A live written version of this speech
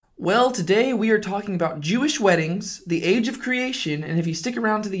Well, today we are talking about Jewish weddings, the age of creation, and if you stick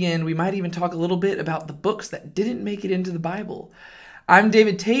around to the end, we might even talk a little bit about the books that didn't make it into the Bible. I'm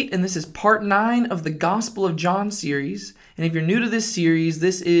David Tate, and this is part 9 of the Gospel of John series. And if you're new to this series,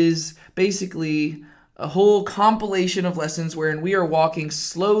 this is basically a whole compilation of lessons wherein we are walking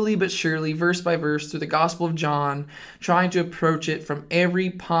slowly but surely, verse by verse, through the Gospel of John, trying to approach it from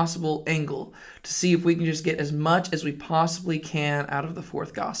every possible angle to see if we can just get as much as we possibly can out of the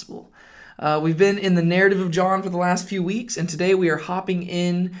fourth Gospel. We've been in the narrative of John for the last few weeks, and today we are hopping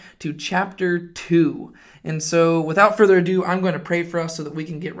in to chapter 2. And so, without further ado, I'm going to pray for us so that we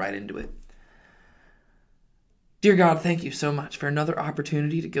can get right into it. Dear God, thank you so much for another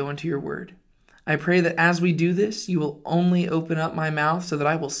opportunity to go into your word. I pray that as we do this, you will only open up my mouth so that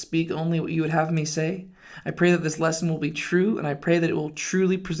I will speak only what you would have me say. I pray that this lesson will be true, and I pray that it will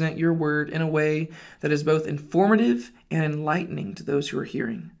truly present your word in a way that is both informative and enlightening to those who are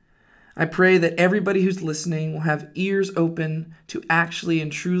hearing. I pray that everybody who's listening will have ears open to actually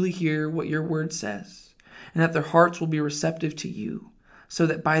and truly hear what your word says, and that their hearts will be receptive to you, so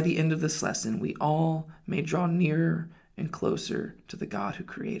that by the end of this lesson, we all may draw nearer and closer to the God who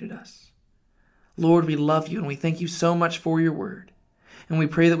created us. Lord, we love you and we thank you so much for your word. And we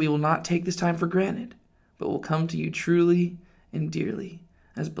pray that we will not take this time for granted, but will come to you truly and dearly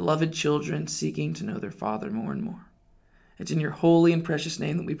as beloved children seeking to know their Father more and more. It's in your holy and precious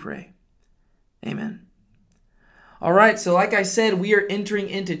name that we pray. Amen. All right, so like I said, we are entering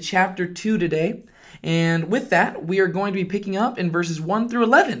into chapter 2 today. And with that, we are going to be picking up in verses 1 through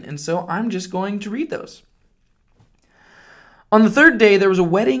 11. And so I'm just going to read those. On the third day, there was a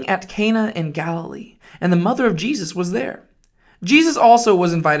wedding at Cana in Galilee, and the mother of Jesus was there. Jesus also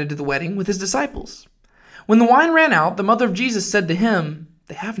was invited to the wedding with his disciples. When the wine ran out, the mother of Jesus said to him,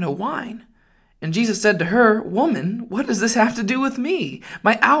 "They have no wine." And Jesus said to her, "Woman, what does this have to do with me?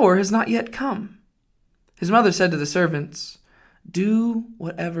 My hour has not yet come." His mother said to the servants, "Do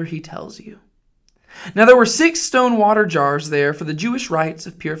whatever he tells you." Now there were 6 stone water jars there for the Jewish rites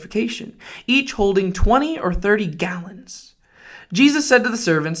of purification, each holding 20 or 30 gallons. Jesus said to the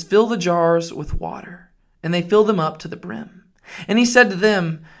servants, "Fill the jars with water," and they filled them up to the brim. And he said to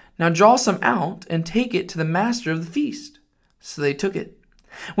them, "Now draw some out and take it to the master of the feast." So they took it.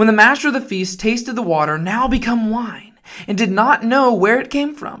 When the master of the feast tasted the water, now become wine, and did not know where it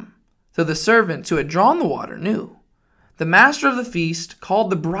came from, though the servants who had drawn the water knew, the master of the feast called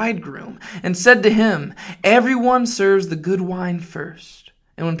the bridegroom and said to him, "Everyone serves the good wine first,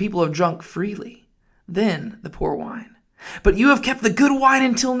 and when people have drunk freely, then the poor wine. But you have kept the good wine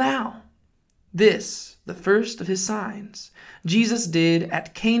until now." This, the first of his signs, Jesus did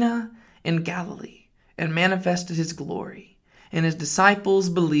at Cana in Galilee and manifested his glory, and his disciples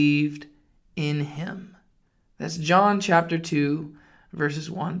believed in him. That's John chapter 2, verses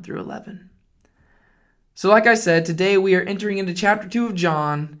 1 through 11. So like I said, today we are entering into chapter 2 of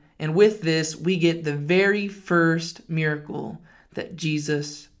John, and with this we get the very first miracle that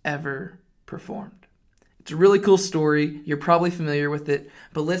Jesus ever performed. It's a really cool story. You're probably familiar with it,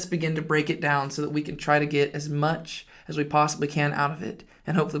 but let's begin to break it down so that we can try to get as much as we possibly can out of it.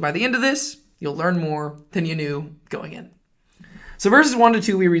 And hopefully by the end of this, you'll learn more than you knew going in. So verses 1 to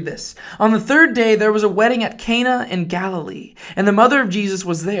 2, we read this. On the third day, there was a wedding at Cana in Galilee, and the mother of Jesus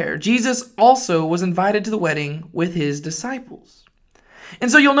was there. Jesus also was invited to the wedding with his disciples.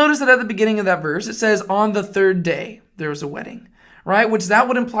 And so you'll notice that at the beginning of that verse, it says, on the third day, there was a wedding. Right? Which that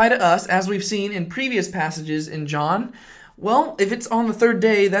would imply to us, as we've seen in previous passages in John. Well, if it's on the third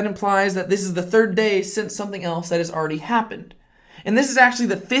day, that implies that this is the third day since something else that has already happened. And this is actually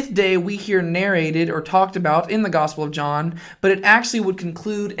the 5th day we hear narrated or talked about in the Gospel of John, but it actually would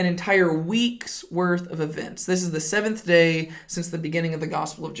conclude an entire week's worth of events. This is the 7th day since the beginning of the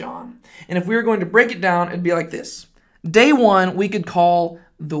Gospel of John. And if we were going to break it down, it'd be like this. Day 1 we could call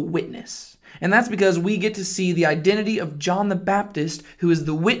the witness. And that's because we get to see the identity of John the Baptist, who is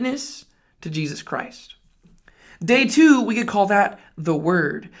the witness to Jesus Christ. Day 2, we could call that the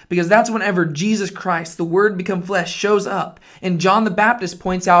Word, because that's whenever Jesus Christ, the Word become flesh, shows up, and John the Baptist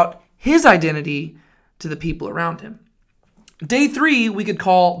points out his identity to the people around him. Day 3, we could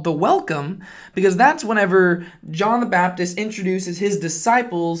call the welcome, because that's whenever John the Baptist introduces his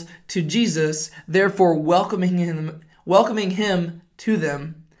disciples to Jesus, therefore welcoming him to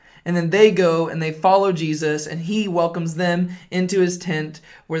them. And then they go and they follow Jesus, and he welcomes them into his tent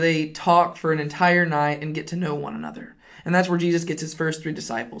where they talk for an entire night and get to know one another. And that's where Jesus gets his first 3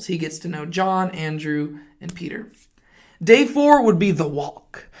 disciples. He gets to know John, Andrew, and Peter. Day 4 would be the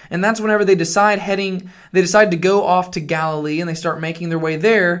walk. And that's whenever they decide to go off to Galilee, and they start making their way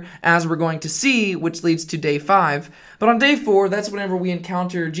there, as we're going to see, which leads to day 5. But on day 4, that's whenever we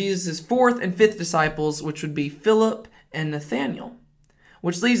encounter Jesus' 4th and 5th disciples, which would be Philip and Nathanael.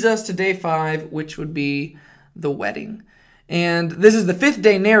 Which leads us to day 5, which would be the wedding. And this is the 5th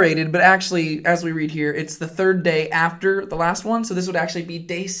day narrated, but actually, as we read here, it's the 3rd day after the last one. So this would actually be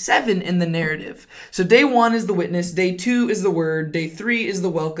day 7 in the narrative. So day 1 is the witness, day 2 is the word, day 3 is the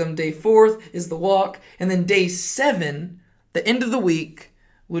welcome, day 4 is the walk, and then day 7, the end of the week,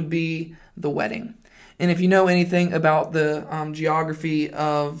 would be the wedding. And if you know anything about the geography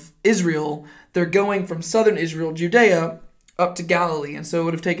of Israel, they're going from southern Israel, Judea, up to Galilee, and so it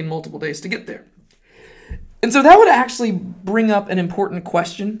would have taken multiple days to get there. And so that would actually bring up an important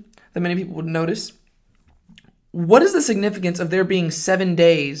question that many people would notice. What is the significance of there being 7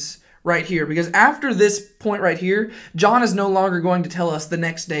 days right here? Because after this point right here, John is no longer going to tell us the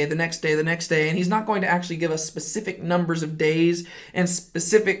next day, the next day, the next day, and he's not going to actually give us specific numbers of days and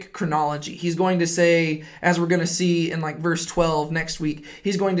specific chronology. He's going to say, as we're going to see in like verse 12 next week,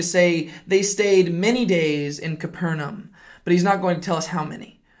 he's going to say they stayed many days in Capernaum, but he's not going to tell us how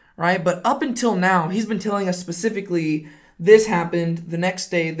many. Right? But up until now, he's been telling us specifically, this happened, the next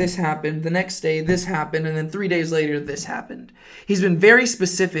day this happened, the next day this happened, and then 3 days later this happened. He's been very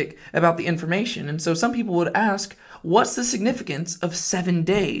specific about the information. And so some people would ask, what's the significance of 7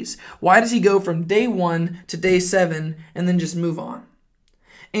 days? Why does he go from day 1 to day 7 and then just move on?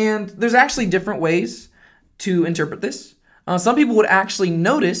 And there's actually different ways to interpret this. Some people would actually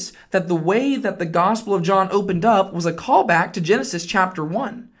notice that the way that the Gospel of John opened up was a callback to Genesis chapter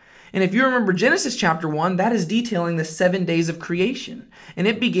 1. And if you remember Genesis chapter 1, that is detailing the 7 days of creation. And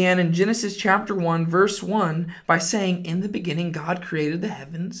it began in Genesis chapter 1, verse 1, by saying, in the beginning, God created the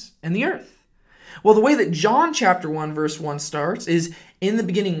heavens and the earth. Well, the way that John chapter 1, verse 1 starts is, in the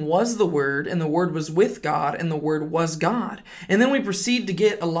beginning was the Word, and the Word was with God, and the Word was God. And then we proceed to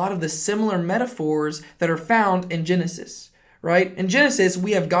get a lot of the similar metaphors that are found in Genesis. Right? In Genesis,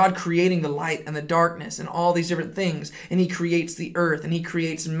 we have God creating the light and the darkness and all these different things. And he creates the earth and he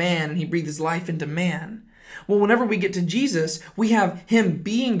creates man and he breathes life into man. Well, whenever we get to Jesus, we have him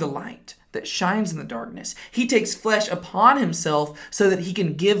being the light that shines in the darkness. He takes flesh upon himself so that he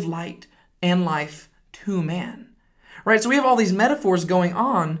can give light and life to man. Right? So we have all these metaphors going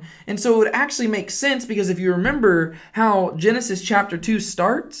on. And so it would actually make sense, because if you remember how Genesis chapter 2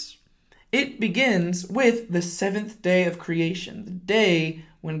 starts, it begins with the 7th day of creation, the day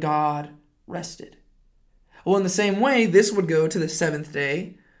when God rested. Well, in the same way, this would go to the 7th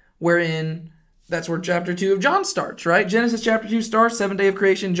day, wherein that's where chapter 2 of John starts, right? Genesis chapter 2 starts, 7th day of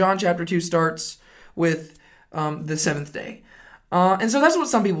creation. John chapter 2 starts with the 7th day. And so that's what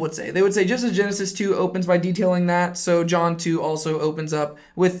some people would say. They would say just as Genesis 2 opens by detailing that, so John 2 also opens up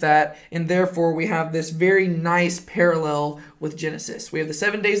with that. And therefore, we have this very nice parallel with Genesis. We have the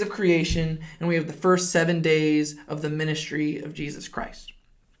 7 days of creation, and we have the first 7 days of the ministry of Jesus Christ.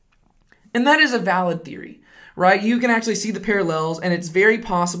 And that is a valid theory, right? You can actually see the parallels, and it's very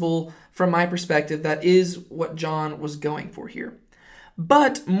possible from my perspective that is what John was going for here.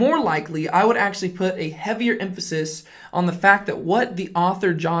 But more likely, I would actually put a heavier emphasis on the fact that what the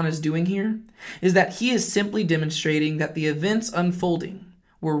author John is doing here is that he is simply demonstrating that the events unfolding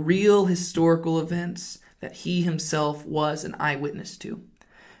were real historical events that he himself was an eyewitness to.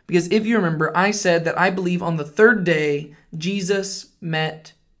 Because if you remember, I said that I believe on the 3rd day, Jesus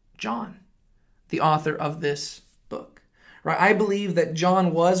met John, the author of this book. Right? I believe that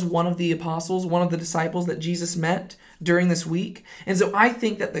John was one of the apostles, one of the disciples that Jesus met during this week. And so I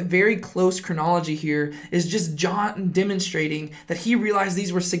think that the very close chronology here is just John demonstrating that he realized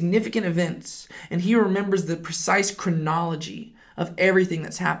these were significant events, and he remembers the precise chronology of everything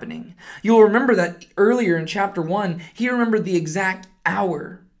that's happening. You'll remember that earlier in chapter 1, he remembered the exact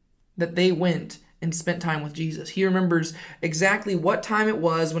hour that they went and spent time with Jesus. He remembers exactly what time it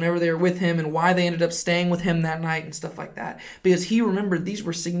was whenever they were with him and why they ended up staying with him that night and stuff like that, because he remembered these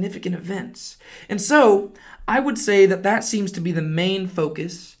were significant events. And so I would say that that seems to be the main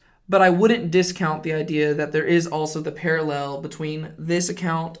focus, but I wouldn't discount the idea that there is also the parallel between this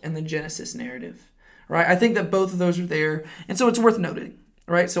account and the Genesis narrative, right? I think that both of those are there, and so it's worth noting,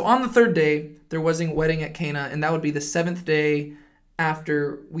 right? So on the 3rd day, there was a wedding at Cana, and that would be the 7th day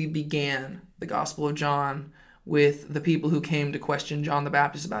after we began the Gospel of John with the people who came to question John the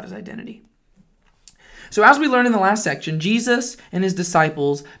Baptist about his identity. So as we learned in the last section, Jesus and his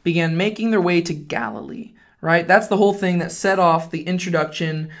disciples began making their way to Galilee, right? That's the whole thing that set off the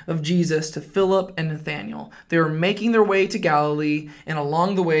introduction of Jesus to Philip and Nathanael. They were making their way to Galilee, and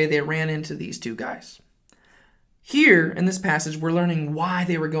along the way, they ran into these two guys. Here in this passage, we're learning why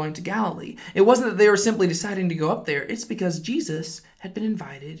they were going to Galilee. It wasn't that they were simply deciding to go up there. It's because Jesus had been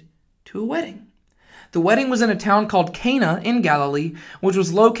invited to a wedding. The wedding was in a town called Cana in Galilee, which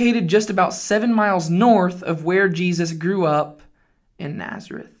was located just about 7 miles north of where Jesus grew up in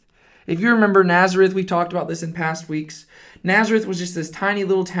Nazareth. If you remember Nazareth, we talked about this in past weeks. Nazareth was just this tiny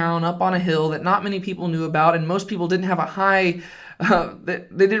little town up on a hill that not many people knew about, and most people didn't have a high they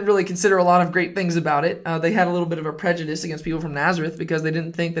didn't really consider a lot of great things about it. They had a little bit of a prejudice against people from Nazareth because they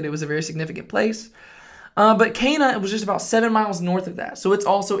didn't think that it was a very significant place. But Cana was just about 7 miles north of that. So it's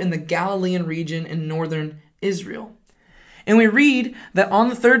also in the Galilean region in northern Israel. And we read that on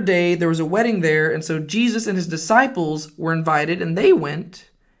the third day there was a wedding there. And so Jesus and his disciples were invited and they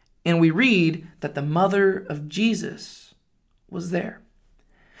went. And we read that the mother of Jesus was there.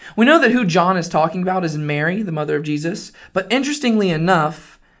 We know that who John is talking about is Mary, the mother of Jesus, but interestingly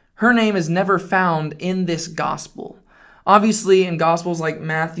enough, her name is never found in this gospel. Obviously, in gospels like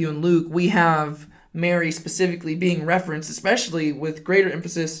Matthew and Luke, we have Mary specifically being referenced, especially with greater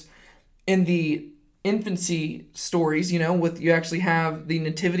emphasis in the infancy stories, you actually have the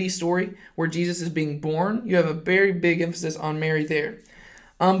nativity story where Jesus is being born. You have a very big emphasis on Mary there.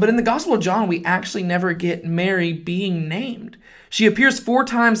 But in the Gospel of John, we actually never get Mary being named. She appears 4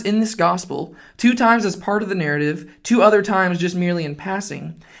 times in this gospel, 2 times as part of the narrative, 2 other times just merely in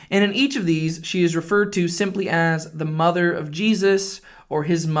passing. And in each of these, she is referred to simply as the mother of Jesus or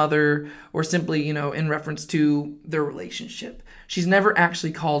his mother, or simply, in reference to their relationship. She's never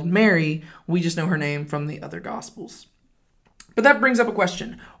actually called Mary. We just know her name from the other gospels. But that brings up a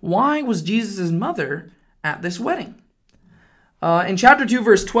question. Why was Jesus' mother at this wedding? In chapter 2,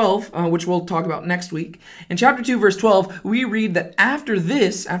 verse 12, which we'll talk about next week, in chapter 2, verse 12, we read that after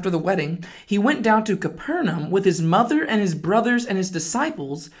the wedding, he went down to Capernaum with his mother and his brothers and his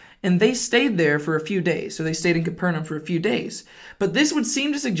disciples, and they stayed there for a few days. So they stayed in Capernaum for a few days. But this would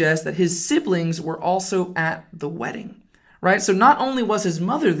seem to suggest that his siblings were also at the wedding, right? So not only was his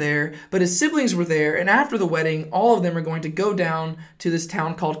mother there, but his siblings were there, and after the wedding, all of them are going to go down to this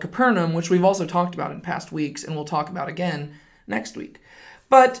town called Capernaum, which we've also talked about in past weeks, and we'll talk about again next week.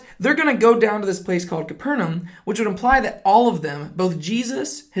 But they're going to go down to this place called Capernaum, which would imply that all of them, both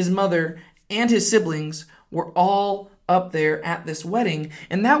Jesus, his mother, and his siblings, were all up there at this wedding.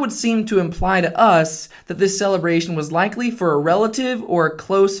 And that would seem to imply to us that this celebration was likely for a relative or a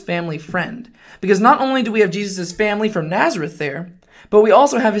close family friend. Because not only do we have Jesus' family from Nazareth there, but we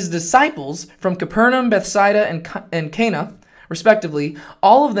also have his disciples from Capernaum, Bethsaida, and Cana, respectively.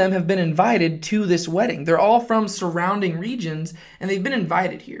 All of them have been invited to this wedding. They're all from surrounding regions, and they've been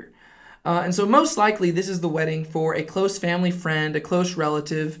invited here. And so most likely this is the wedding for a close family friend, a close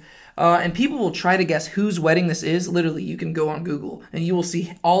relative, and people will try to guess whose wedding this is. Literally, you can go on Google, and you will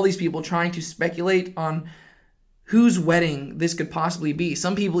see all these people trying to speculate on whose wedding this could possibly be.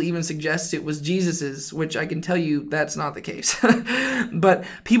 Some people even suggest it was Jesus's, which I can tell you that's not the case. But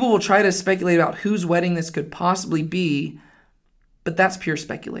people will try to speculate about whose wedding this could possibly be. But that's pure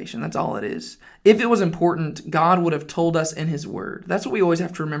speculation. That's all it is. If it was important, God would have told us in his word. That's what we always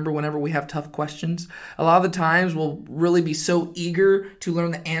have to remember whenever we have tough questions. A lot of the times we'll really be so eager to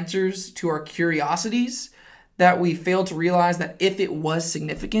learn the answers to our curiosities that we fail to realize that if it was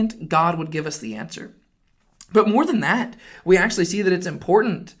significant, God would give us the answer. But more than that, we actually see that it's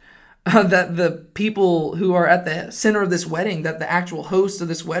important that the people who are at the center of this wedding, that the actual host of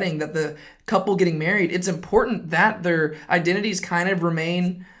this wedding, that the couple getting married, it's important that their identities kind of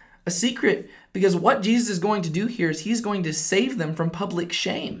remain a secret, because what Jesus is going to do here is he's going to save them from public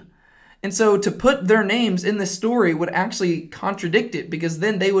shame. And so to put their names in this story would actually contradict it, because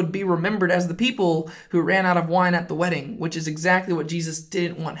then they would be remembered as the people who ran out of wine at the wedding, which is exactly what Jesus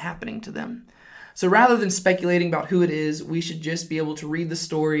didn't want happening to them. So rather than speculating about who it is, we should just be able to read the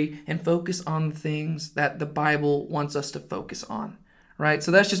story and focus on the things that the Bible wants us to focus on, right?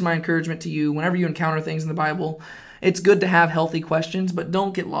 So that's just my encouragement to you. Whenever you encounter things in the Bible, it's good to have healthy questions, but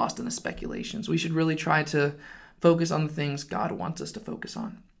don't get lost in the speculations. We should really try to focus on the things God wants us to focus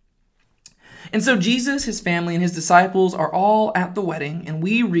on. And so Jesus, his family, and his disciples are all at the wedding, and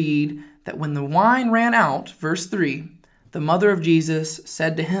we read that when the wine ran out, verse 3, the mother of Jesus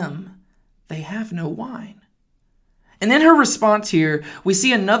said to him, "They have no wine." And in her response here, we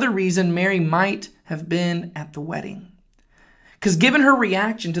see another reason Mary might have been at the wedding. Because given her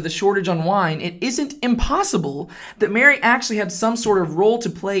reaction to the shortage on wine, it isn't impossible that Mary actually had some sort of role to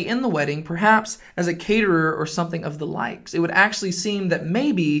play in the wedding, perhaps as a caterer or something of the likes. It would actually seem that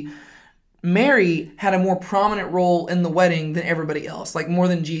maybe Mary had a more prominent role in the wedding than everybody else, like more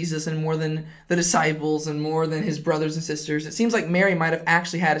than Jesus and more than the disciples and more than his brothers and sisters. It seems like Mary might have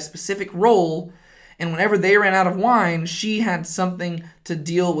actually had a specific role And whenever they ran out of wine, she had something to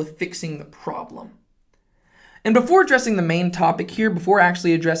deal with fixing the problem. And before addressing the main topic here, before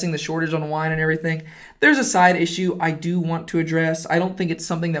actually addressing the shortage on wine and everything, there's a side issue I do want to address. I don't think it's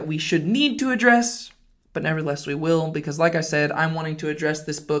something that we should need to address, but nevertheless we will, because like I said, I'm wanting to address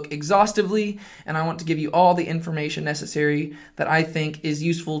this book exhaustively, and I want to give you all the information necessary that I think is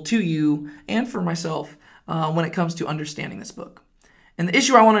useful to you and for myself when it comes to understanding this book. And the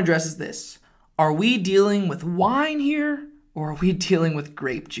issue I want to address is this. Are we dealing with wine here, or are we dealing with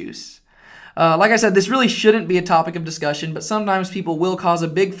grape juice? Like I said, this really shouldn't be a topic of discussion, but sometimes people will cause a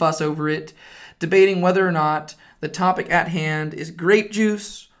big fuss over it, debating whether or not the topic at hand is grape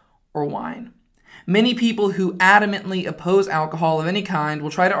juice or wine. Many people who adamantly oppose alcohol of any kind will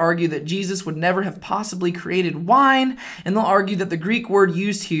try to argue that Jesus would never have possibly created wine, and they'll argue that the Greek word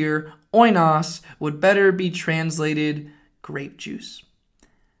used here, oinos, would better be translated grape juice.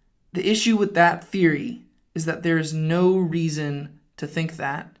 The issue with that theory is that there is no reason to think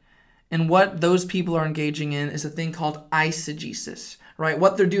that. And what those people are engaging in is a thing called eisegesis, right?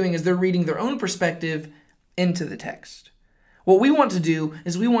 What they're doing is they're reading their own perspective into the text. What we want to do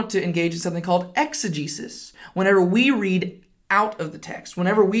is we want to engage in something called exegesis. Whenever we read out of the text,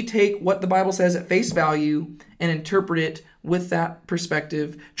 whenever we take what the Bible says at face value and interpret it with that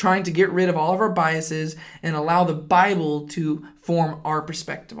perspective, trying to get rid of all of our biases and allow the Bible to form our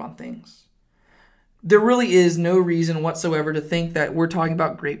perspective on things. There really is no reason whatsoever to think that we're talking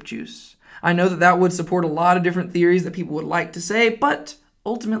about grape juice. I know that that would support a lot of different theories that people would like to say, but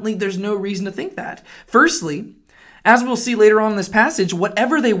ultimately there's no reason to think that. Firstly, as we'll see later on in this passage,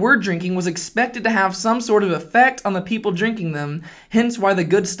 whatever they were drinking was expected to have some sort of effect on the people drinking them, hence why the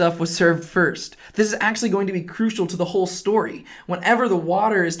good stuff was served first. This is actually going to be crucial to the whole story. Whenever the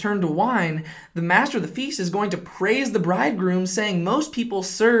water is turned to wine, the master of the feast is going to praise the bridegroom, saying most people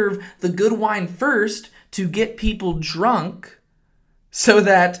serve the good wine first to get people drunk, so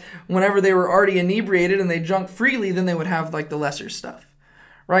that whenever they were already inebriated and they drank freely, then they would have like the lesser stuff,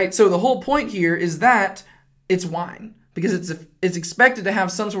 right? So the whole point here is that it's wine, because it's expected to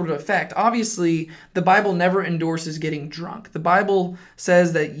have some sort of effect. Obviously, the Bible never endorses getting drunk. The Bible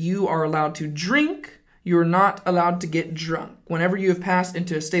says that you are allowed to drink, you're not allowed to get drunk. Whenever you have passed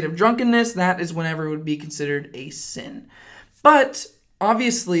into a state of drunkenness, that is whenever it would be considered a sin. But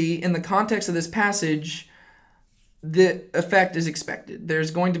obviously, in the context of this passage, the effect is expected.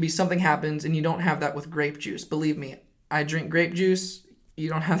 There's going to be something happens, and you don't have that with grape juice. Believe me, I drink grape juice. You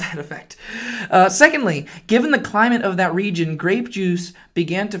don't have that effect. Secondly, given the climate of that region, grape juice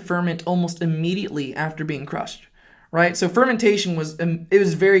began to ferment almost immediately after being crushed, right? So fermentation was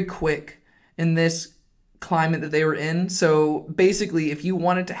very quick in this climate that they were in. So basically, if you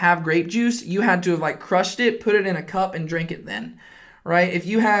wanted to have grape juice, you had to have crushed it, put it in a cup, and drink it then, right? If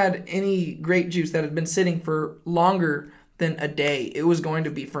you had any grape juice that had been sitting for longer than a day, it was going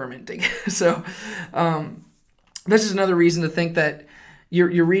to be fermenting. So that's just another reason to think that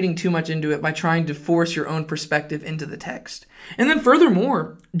you're reading too much into it by trying to force your own perspective into the text. And then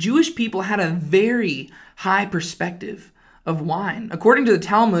furthermore, Jewish people had a very high perspective of wine. According to the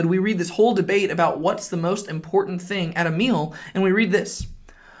Talmud, we read this whole debate about what's the most important thing at a meal, and we read this.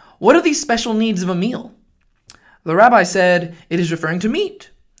 What are these special needs of a meal? The rabbi said, it is referring to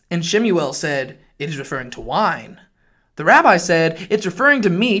meat. And Shemuel said, it is referring to wine. The rabbi said, it's referring to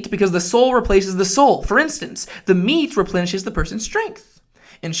meat because the soul replaces the soul. For instance, the meat replenishes the person's strength.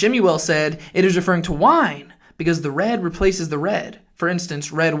 And Shemuel said, it is referring to wine because the red replaces the red. For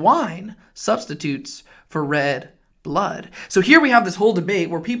instance, red wine substitutes for red blood. So here we have this whole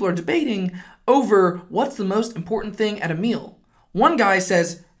debate where people are debating over what's the most important thing at a meal. One guy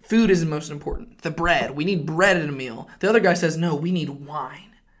says food is the most important, the bread. We need bread at a meal. The other guy says, no, we need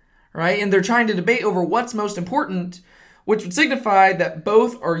wine, right? And they're trying to debate over what's most important, which would signify that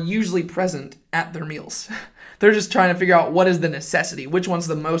both are usually present at their meals. They're just trying to figure out what is the necessity, which one's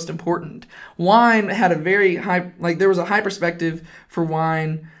the most important. Wine had a very high, there was a high perspective for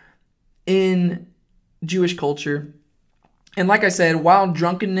wine in Jewish culture. And like I said, while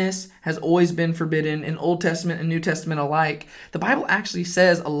drunkenness has always been forbidden in Old Testament and New Testament alike, the Bible actually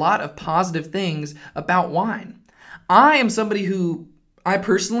says a lot of positive things about wine. I am somebody who I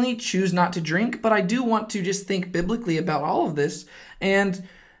personally choose not to drink, but I do want to just think biblically about all of this. And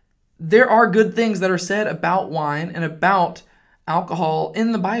there are good things that are said about wine and about alcohol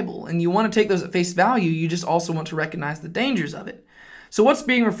in the Bible. And you want to take those at face value. You just also want to recognize the dangers of it. So what's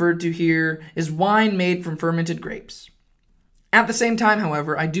being referred to here is wine made from fermented grapes. At the same time,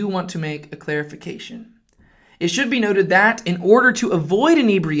 however, I do want to make a clarification. It should be noted that, in order to avoid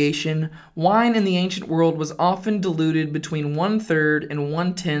inebriation, wine in the ancient world was often diluted between 1/3 and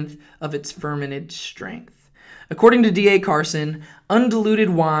 1/10 of its fermented strength. According to D.A. Carson,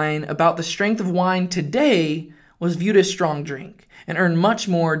 undiluted wine about the strength of wine today was viewed as strong drink and earned much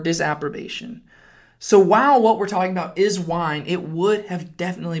more disapprobation. So while what we're talking about is wine, it would have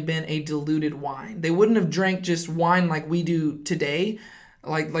definitely been a diluted wine. They wouldn't have drank just wine like we do today,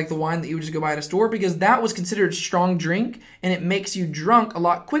 like the wine that you would just go buy at a store, because that was considered strong drink and it makes you drunk a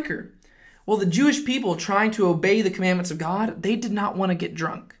lot quicker. Well, the Jewish people trying to obey the commandments of God, they did not want to get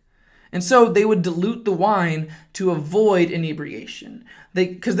drunk. And so they would dilute the wine to avoid inebriation.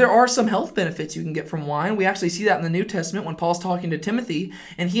 Because there are some health benefits you can get from wine. We actually see that in the New Testament when Paul's talking to Timothy,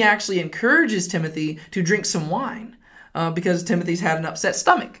 and he actually encourages Timothy to drink some wine because Timothy's had an upset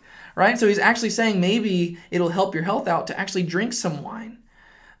stomach, right? So he's actually saying maybe it'll help your health out to actually drink some wine.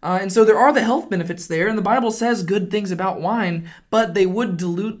 And so there are the health benefits there, and the Bible says good things about wine, but they would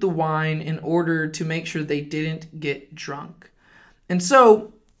dilute the wine in order to make sure they didn't get drunk. And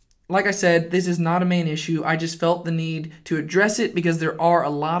so, like I said, this is not a main issue. I just felt the need to address it because there are a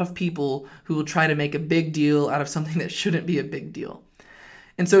lot of people who will try to make a big deal out of something that shouldn't be a big deal.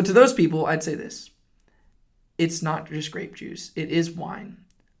 And so to those people, I'd say this. It's not just grape juice. It is wine.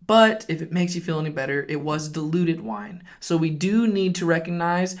 But if it makes you feel any better, it was diluted wine. So we do need to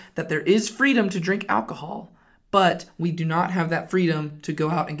recognize that there is freedom to drink alcohol, but we do not have that freedom to go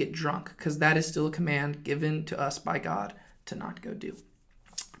out and get drunk, because that is still a command given to us by God to not go do.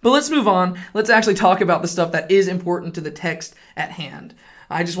 But let's move on. Let's actually talk about the stuff that is important to the text at hand.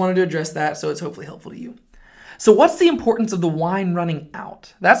 I just wanted to address that, so it's hopefully helpful to you. So what's the importance of the wine running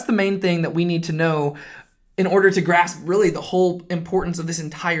out? That's the main thing that we need to know in order to grasp really the whole importance of this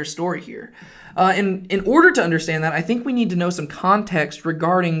entire story here. In order to understand that, I think we need to know some context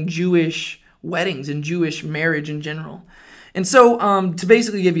regarding Jewish weddings and Jewish marriage in general. And so to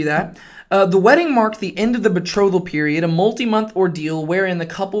basically give you that, the wedding marked the end of the betrothal period, a multi-month ordeal wherein the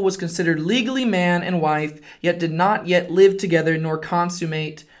couple was considered legally man and wife, yet did not yet live together nor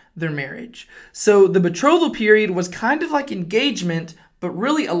consummate their marriage. So the betrothal period was kind of like engagement, but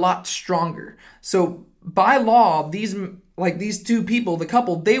really a lot stronger. So by law, these two people, the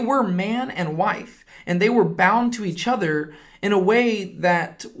couple, they were man and wife, and they were bound to each other in a way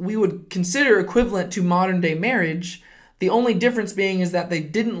that we would consider equivalent to modern day marriage. The only difference being is that they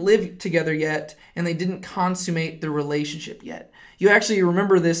didn't live together yet, and they didn't consummate their relationship yet. You actually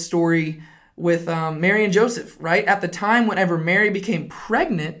remember this story with Mary and Joseph, right? At the time whenever Mary became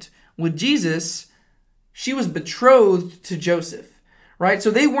pregnant with Jesus, she was betrothed to Joseph, right?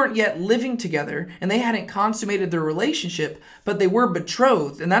 So they weren't yet living together, and they hadn't consummated their relationship, but they were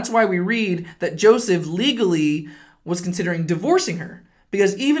betrothed. And that's why we read that Joseph legally was considering divorcing her,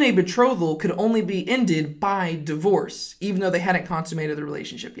 because even a betrothal could only be ended by divorce, even though they hadn't consummated the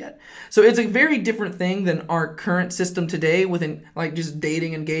relationship yet. So it's a very different thing than our current system today within just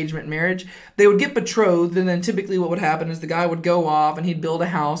dating, engagement, marriage. They would get betrothed, and then typically what would happen is the guy would go off and he'd build a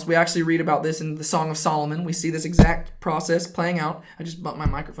house. We actually read about this in the Song of Solomon. We see this exact process playing out. I just bumped my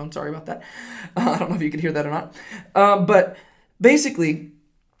microphone. Sorry about that. I don't know if you could hear that or not. But basically,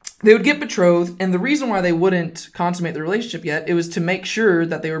 they would get betrothed, and the reason why they wouldn't consummate the relationship yet, it was to make sure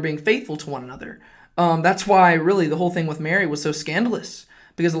that they were being faithful to one another. That's why really the whole thing with Mary was so scandalous,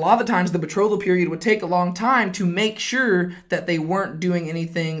 because a lot of the times the betrothal period would take a long time to make sure that they weren't doing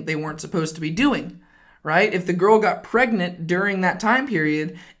anything they weren't supposed to be doing, right? If the girl got pregnant during that time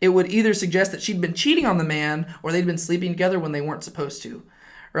period, it would either suggest that she'd been cheating on the man or they'd been sleeping together when they weren't supposed to.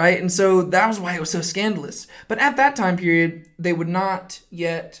 Right? And so that was why it was so scandalous. But at that time period, they would not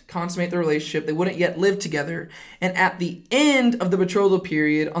yet consummate the relationship. They wouldn't yet live together. And at the end of the betrothal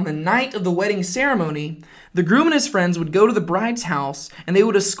period, on the night of the wedding ceremony, the groom and his friends would go to the bride's house, and they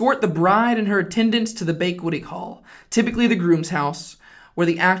would escort the bride and her attendants to the banqueting hall, typically the groom's house, where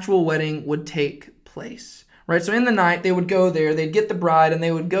the actual wedding would take place. Right? So in the night, they would go there, they'd get the bride, and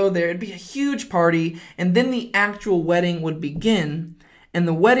they would go there. It'd be a huge party, and then the actual wedding would begin. And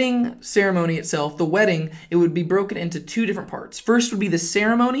the wedding ceremony itself, it would be broken into two different parts. First would be the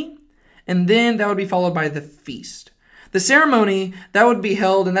ceremony, and then that would be followed by the feast. The ceremony, that would be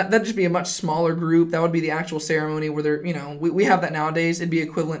held, and that'd just be a much smaller group. That would be the actual ceremony where we have that nowadays. It'd be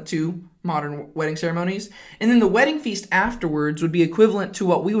equivalent to modern wedding ceremonies. And then the wedding feast afterwards would be equivalent to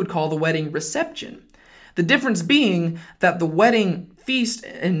what we would call the wedding reception. The difference being that the wedding feast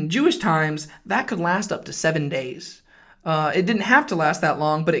in Jewish times, that could last up to 7 days. It didn't have to last that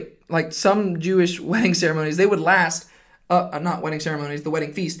long, but like some Jewish wedding ceremonies, they would last, not wedding ceremonies, the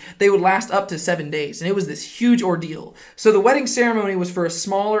wedding feast, they would last up to 7 days. And it was this huge ordeal. So the wedding ceremony was for a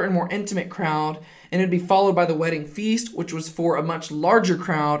smaller and more intimate crowd. and it'd be followed by the wedding feast, which was for a much larger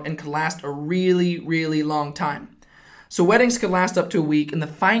crowd and could last a really, really long time. So weddings could last up to a week, and the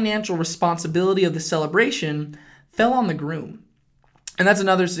financial responsibility of the celebration fell on the groom. And that's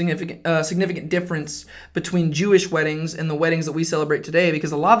another significant difference between Jewish weddings and the weddings that we celebrate today,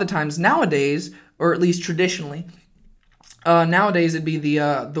 because a lot of the times nowadays, or at least traditionally, nowadays it'd be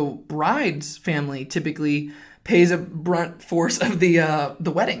the bride's family typically pays a brunt force of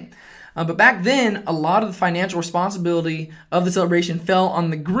the wedding. But back then, a lot of the financial responsibility of the celebration fell on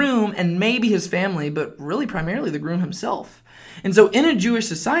the groom and maybe his family, but really primarily the groom himself. And so in a Jewish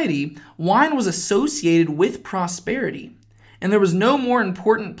society, wine was associated with prosperity. And there was no more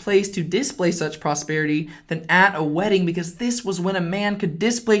important place to display such prosperity than at a wedding, because this was when a man could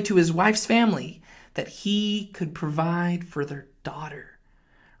display to his wife's family that he could provide for their daughter.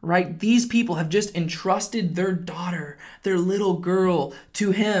 Right? These people have just entrusted their daughter, their little girl,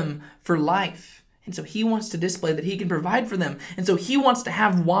 to him for life. And so he wants to display that he can provide for them. And so he wants to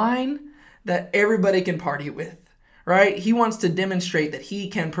have wine that everybody can party with. Right? He wants to demonstrate that he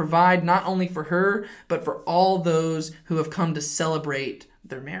can provide not only for her, but for all those who have come to celebrate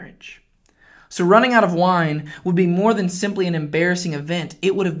their marriage. So running out of wine would be more than simply an embarrassing event.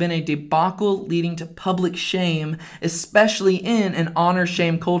 It would have been a debacle leading to public shame, especially in an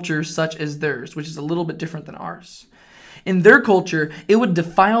honor-shame culture such as theirs, which is a little bit different than ours. In their culture, it would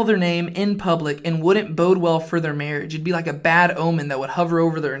defile their name in public and wouldn't bode well for their marriage. It'd be like a bad omen that would hover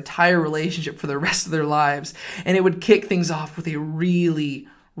over their entire relationship for the rest of their lives, and it would kick things off with a really,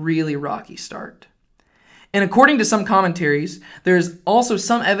 really rocky start. And according to some commentaries, there's also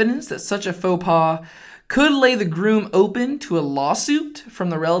some evidence that such a faux pas could lay the groom open to a lawsuit from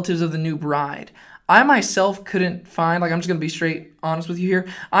the relatives of the new bride. I myself couldn't find, I'm just going to be straight honest with you here,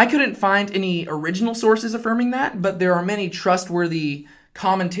 I couldn't find any original sources affirming that, but there are many trustworthy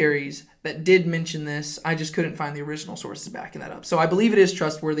commentaries that did mention this. I just couldn't find the original sources backing that up. So I believe it is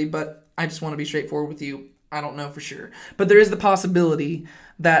trustworthy, but I just want to be straightforward with you. I don't know for sure. But there is the possibility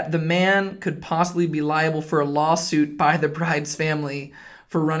that the man could possibly be liable for a lawsuit by the bride's family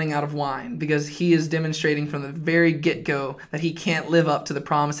for running out of wine, because he is demonstrating from the very get-go that he can't live up to the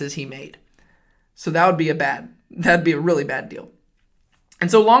promises he made. So that'd be a really bad deal.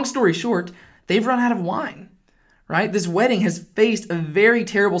 And so long story short, they've run out of wine, right? This wedding has faced a very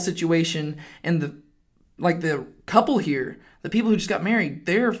terrible situation, and the couple here, the people who just got married,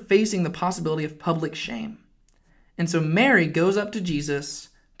 they're facing the possibility of public shame. And so Mary goes up to Jesus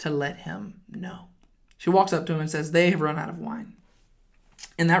to let him know. She walks up to him and says, they have run out of wine.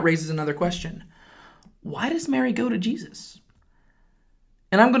 And that raises another question. Why does Mary go to Jesus?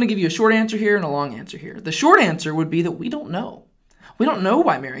 And I'm going to give you a short answer here and a long answer here. The short answer would be that we don't know. We don't know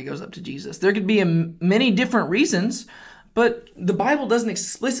why Mary goes up to Jesus. There could be many different reasons, but the Bible doesn't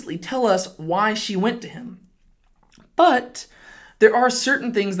explicitly tell us why she went to him. But there are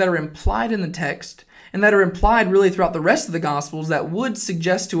certain things that are implied in the text and that are implied really throughout the rest of the Gospels that would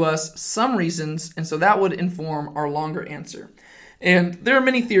suggest to us some reasons, and so that would inform our longer answer. And there are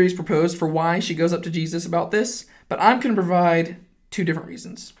many theories proposed for why she goes up to Jesus about this, but I'm going to provide two different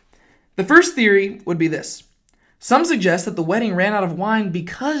reasons. The first theory would be this. Some suggest that the wedding ran out of wine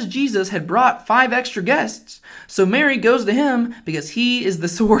because Jesus had brought 5 extra guests. So Mary goes to him because he is the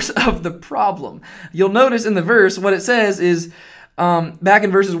source of the problem. You'll notice in the verse what it says is, back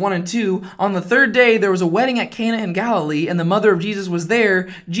in verses 1 and 2, on the third day there was a wedding at Cana in Galilee, and the mother of Jesus was there.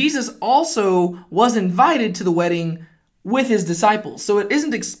 Jesus also was invited to the wedding with his disciples. So it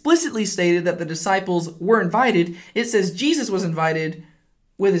isn't explicitly stated that the disciples were invited. It says Jesus was invited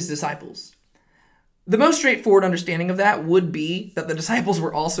with his disciples. The most straightforward understanding of that would be that the disciples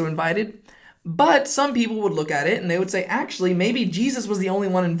were also invited. But some people would look at it and they would say, actually, maybe Jesus was the only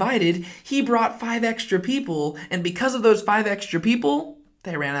one invited. He brought 5 extra people, and because of those 5 extra people,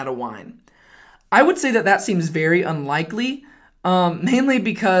 they ran out of wine. I would say that seems very unlikely, mainly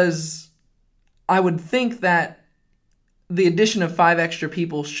because I would think that the addition of 5 extra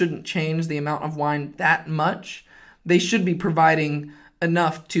people shouldn't change the amount of wine that much. They should be providing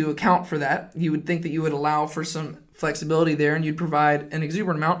enough to account for that. You would think that you would allow for some flexibility there and you'd provide an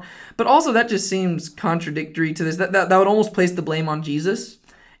exuberant amount. But also that just seems contradictory to this. That would almost place the blame on Jesus,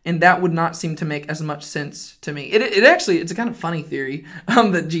 and that would not seem to make as much sense to me. It's a kind of funny theory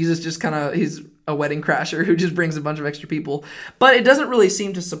that Jesus just he's a wedding crasher who just brings a bunch of extra people. But it doesn't really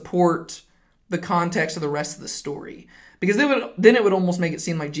seem to support the context of the rest of the story. Because then it would almost make it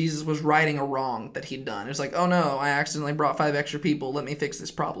seem like Jesus was righting a wrong that he'd done. It's like, oh no, I accidentally brought 5 extra people. Let me fix this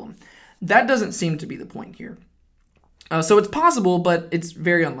problem. That doesn't seem to be the point here. So it's possible, but it's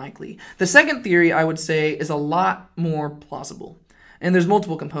very unlikely. The second theory, I would say, is a lot more plausible. And there's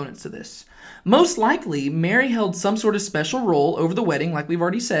multiple components to this. Most likely, Mary held some sort of special role over the wedding, like we've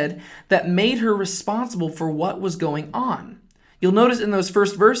already said, that made her responsible for what was going on. You'll notice in those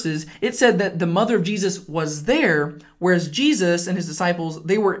first verses, it said that the mother of Jesus was there, whereas Jesus and his disciples,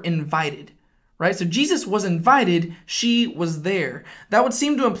 they were invited, right? So Jesus was invited, she was there. That would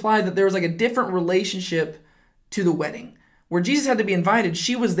seem to imply that there was like a different relationship to the wedding. Where Jesus had to be invited,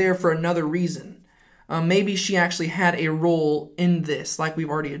 she was there for another reason. Maybe she actually had a role in this, like we've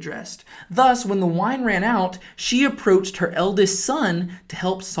already addressed. Thus, when the wine ran out, she approached her eldest son to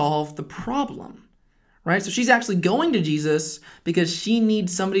help solve the problem, right? So she's actually going to Jesus because she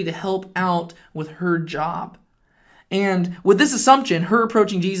needs somebody to help out with her job. And with this assumption, her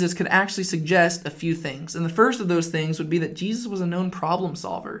approaching Jesus could actually suggest a few things. And the first of those things would be that Jesus was a known problem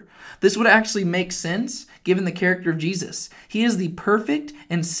solver. This would actually make sense given the character of Jesus. He is the perfect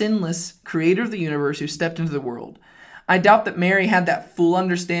and sinless creator of the universe who stepped into the world. I doubt that Mary had that full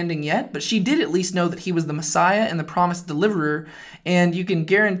understanding yet, but she did at least know that he was the Messiah and the promised deliverer. And you can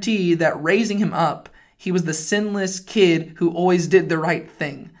guarantee that raising him up, he was the sinless kid who always did the right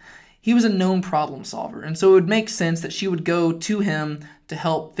thing. He was a known problem solver, and so it would make sense that she would go to him to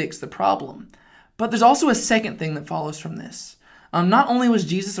help fix the problem. But there's also a second thing that follows from this. Not only was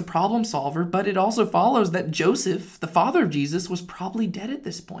Jesus a problem solver, but it also follows that Joseph, the father of Jesus, was probably dead at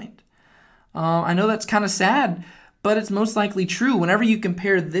this point. I know that's kind of sad, but it's most likely true. Whenever you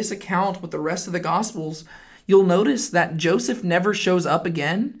compare this account with the rest of the Gospels, you'll notice that Joseph never shows up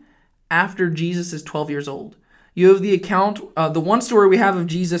again after Jesus is 12 years old. You have the account, the one story we have of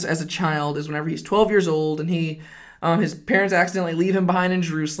Jesus as a child is whenever he's 12 years old and his parents accidentally leave him behind in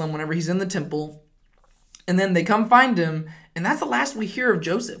Jerusalem whenever he's in the temple. And then they come find him, and that's the last we hear of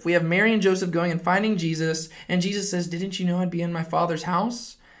Joseph. We have Mary and Joseph going and finding Jesus, and Jesus says, "Didn't you know I'd be in my Father's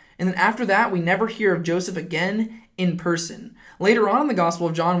house?" And then after that, we never hear of Joseph again in person. Later on in the Gospel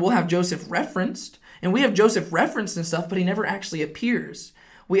of John, we'll have Joseph referenced, and we have Joseph referenced and stuff, but he never actually appears.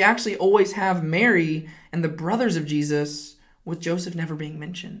 We actually always have Mary and the brothers of Jesus with Joseph never being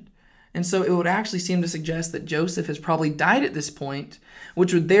mentioned. And so it would actually seem to suggest that Joseph has probably died at this point,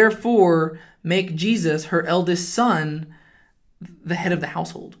 which would therefore make Jesus, her eldest son, the head of the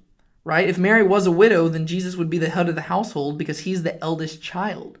household, right? If Mary was a widow, then Jesus would be the head of the household because he's the eldest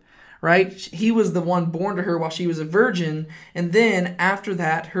child, right? He was the one born to her while she was a virgin. And then after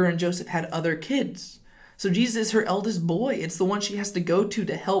that, her and Joseph had other kids. So Jesus is her eldest boy. It's the one she has to go to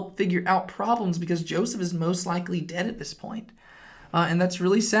help figure out problems because Joseph is most likely dead at this point. And that's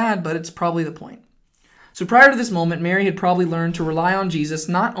really sad, but it's probably the point. So prior to this moment, Mary had probably learned to rely on Jesus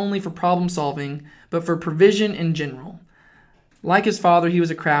not only for problem solving, but for provision in general. Like his father, he was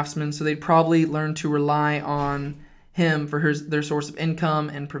a craftsman, so they'd probably learned to rely on him for their source of income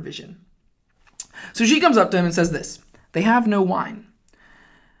and provision. So she comes up to him and says this, "They have no wine."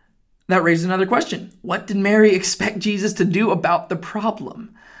 That raises another question. What did Mary expect Jesus to do about the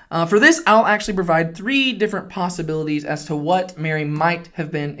problem? For this, I'll actually provide 3 different possibilities as to what Mary might have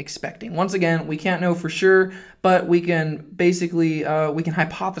been expecting. Once again, we can't know for sure, but we can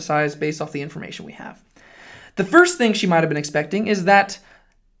hypothesize based off the information we have. The first thing she might have been expecting is that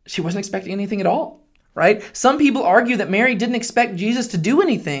she wasn't expecting anything at all, right? Some people argue that Mary didn't expect Jesus to do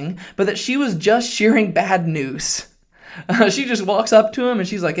anything, but that she was just sharing bad news. She just walks up to him and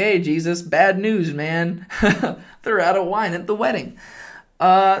she's like, "Hey, Jesus, bad news, man. They're out of wine at the wedding."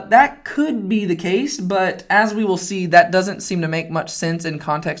 That could be the case, but as we will see, that doesn't seem to make much sense in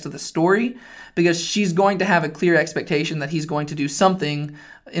context of the story because she's going to have a clear expectation that he's going to do something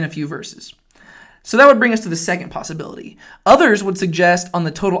in a few verses. So that would bring us to the second possibility. Others would suggest on the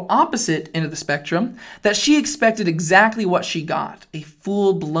total opposite end of the spectrum that she expected exactly what she got, a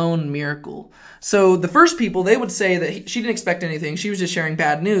full-blown miracle. So the first people, they would say that she didn't expect anything. She was just sharing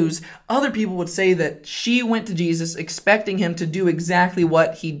bad news. Other people would say that she went to Jesus expecting him to do exactly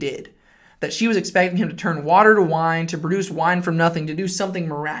what he did. That she was expecting him to turn water to wine, to produce wine from nothing, to do something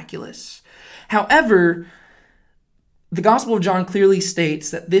miraculous. However, the Gospel of John clearly states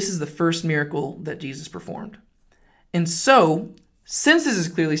that this is the first miracle that Jesus performed. And so, since this is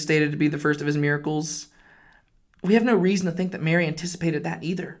clearly stated to be the first of his miracles, we have no reason to think that Mary anticipated that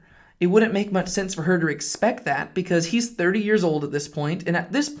either. It wouldn't make much sense for her to expect that because he's 30 years old at this point, and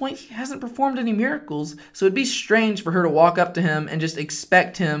at this point he hasn't performed any miracles, so it'd be strange for her to walk up to him and just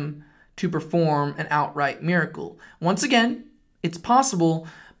expect him to perform an outright miracle. Once again, it's possible,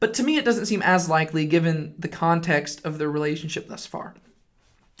 but to me it doesn't seem as likely given the context of their relationship thus far.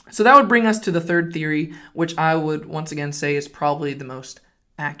 So that would bring us to the third theory, which I would once again say is probably the most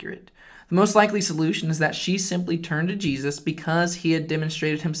accurate. The most likely solution is that she simply turned to Jesus because he had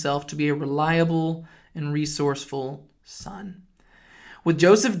demonstrated himself to be a reliable and resourceful son. With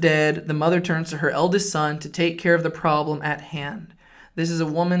Joseph dead, the mother turns to her eldest son to take care of the problem at hand. This is a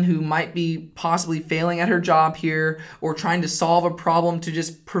woman who might be possibly failing at her job here or trying to solve a problem to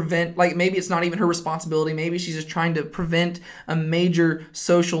just prevent, like maybe it's not even her responsibility. Maybe she's just trying to prevent a major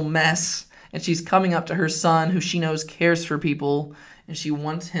social mess. And she's coming up to her son who she knows cares for people and she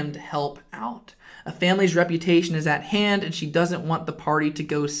wants him to help out. A family's reputation is at hand and she doesn't want the party to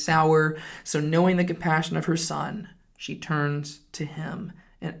go sour. So knowing the compassion of her son, she turns to him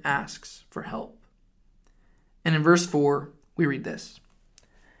and asks for help. And in verse 4, we read this.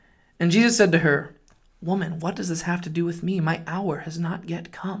 And Jesus said to her, "Woman, what does this have to do with me? My hour has not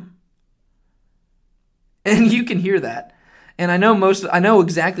yet come." And you can hear that. And I know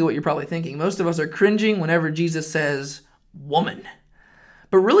exactly what you're probably thinking. Most of us are cringing whenever Jesus says, "woman."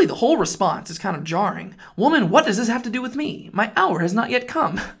 But really, the whole response is kind of jarring. "Woman, what does this have to do with me? My hour has not yet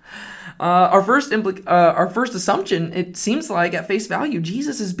come." Our first assumption, it seems like at face value,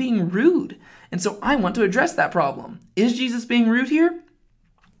 Jesus is being rude. And so I want to address that problem. Is Jesus being rude here?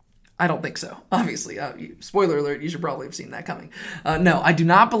 I don't think so. Obviously, spoiler alert, you should probably have seen that coming. No, I do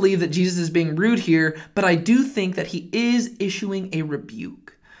not believe that Jesus is being rude here, but I do think that he is issuing a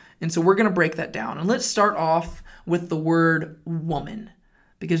rebuke. And so we're going to break that down. And let's start off with the word woman,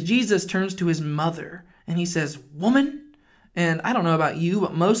 because Jesus turns to his mother and he says, "Woman?" And I don't know about you,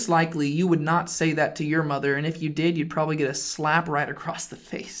 but most likely you would not say that to your mother. And if you did, you'd probably get a slap right across the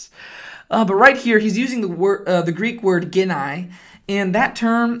face. But right here, he's using the Greek word genai. And that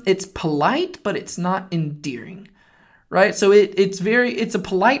term, it's polite, but it's not endearing, right? So it's a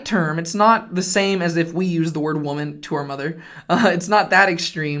polite term. It's not the same as if we use the word woman to our mother. It's not that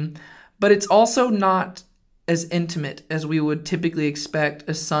extreme, but it's also not as intimate as we would typically expect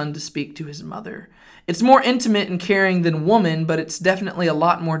a son to speak to his mother. It's more intimate and caring than woman, but it's definitely a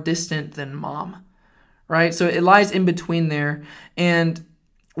lot more distant than mom, right? So it lies in between there. And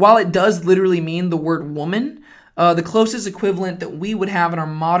while it does literally mean the word woman, the closest equivalent that we would have in our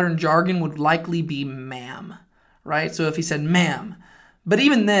modern jargon would likely be ma'am, right? So if he said ma'am, but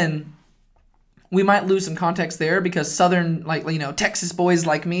even then, we might lose some context there because Southern, Texas boys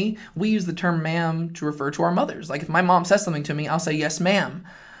like me, we use the term ma'am to refer to our mothers. Like if my mom says something to me, I'll say, "Yes, ma'am."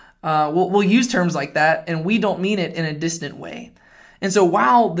 We'll use terms like that, and we don't mean it in a distant way. And so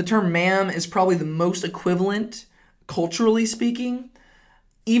while the term ma'am is probably the most equivalent, culturally speaking,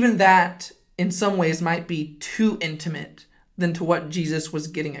 even that in some ways might be too intimate than to what Jesus was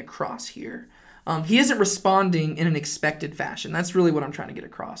getting across here. He isn't responding in an expected fashion. That's really what I'm trying to get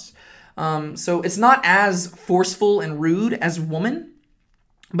across. So it's not as forceful and rude as woman,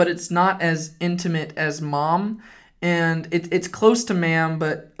 but it's not as intimate as mom. And it's close to ma'am,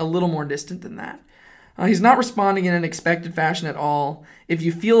 but a little more distant than that. He's not responding in an expected fashion at all. If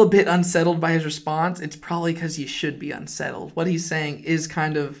you feel a bit unsettled by his response, it's probably because you should be unsettled. What he's saying is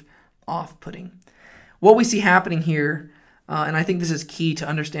kind of off-putting. What we see happening here, and I think this is key to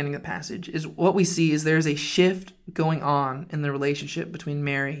understanding the passage, is what we see is there's a shift going on in the relationship between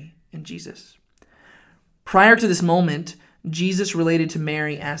Mary and Jesus. Prior to this moment, Jesus related to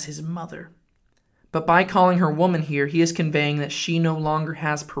Mary as his mother. But by calling her woman here, he is conveying that she no longer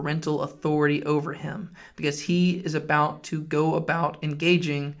has parental authority over him because he is about to go about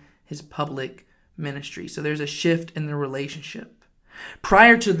engaging his public ministry. So there's a shift in the relationship.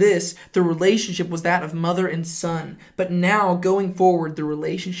 Prior to this, the relationship was that of mother and son. But now, going forward, the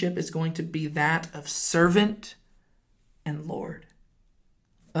relationship is going to be that of servant and Lord,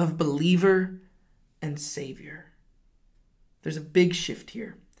 of believer and Savior. There's a big shift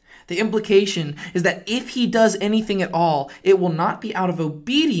here. The implication is that if he does anything at all, it will not be out of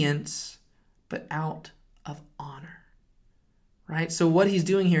obedience, but out of honor. Right? So what he's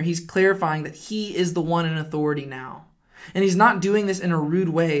doing here, he's clarifying that he is the one in authority now. And he's not doing this in a rude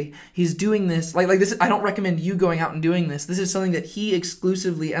way. He's doing this like this. I don't recommend you going out and doing this. This is something that he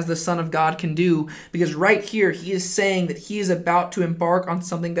exclusively as the Son of God can do, because right here he is saying that he is about to embark on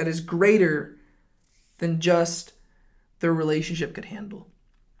something that is greater than just their relationship could handle.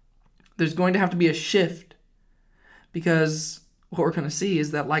 There's going to have to be a shift, because what we're going to see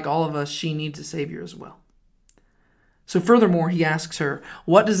is that, like all of us, she needs a Savior as well. So furthermore, he asks her,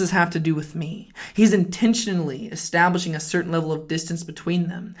 "What does this have to do with me?" He's intentionally establishing a certain level of distance between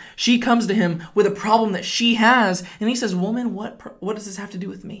them. She comes to him with a problem that she has, and he says, "Woman, what does this have to do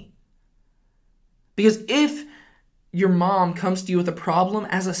with me?" Because if your mom comes to you with a problem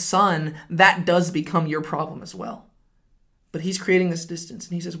as a son, that does become your problem as well. But he's creating this distance,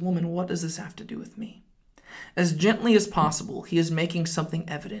 and he says, "Woman, what does this have to do with me?" As gently as possible, he is making something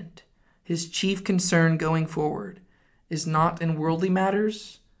evident. His chief concern going forward is not in worldly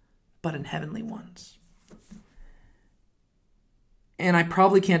matters, but in heavenly ones. And I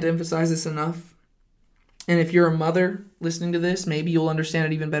probably can't emphasize this enough. And if you're a mother listening to this, maybe you'll understand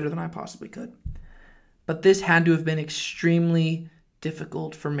it even better than I possibly could. But this had to have been extremely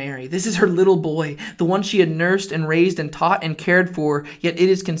difficult for Mary. This is her little boy, the one she had nursed and raised and taught and cared for, yet it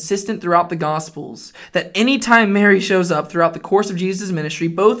is consistent throughout the Gospels that anytime Mary shows up throughout the course of Jesus' ministry,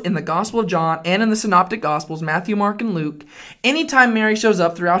 both in the Gospel of John and in the Synoptic Gospels, Matthew, Mark, and Luke, anytime Mary shows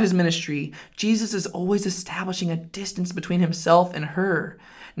up throughout his ministry, Jesus is always establishing a distance between himself and her,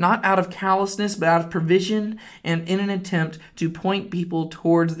 not out of callousness, but out of provision and in an attempt to point people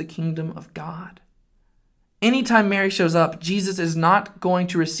towards the kingdom of God. Anytime Mary shows up, Jesus is not going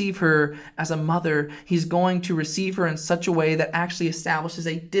to receive her as a mother. He's going to receive her in such a way that actually establishes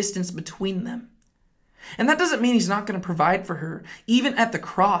a distance between them. And that doesn't mean he's not going to provide for her. Even at the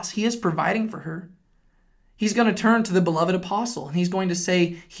cross, he is providing for her. He's going to turn to the beloved apostle and he's going to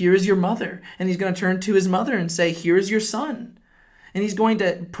say, "Here is your mother." And he's going to turn to his mother and say, "Here is your son." And he's going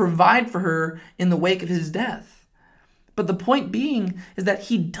to provide for her in the wake of his death. But the point being is that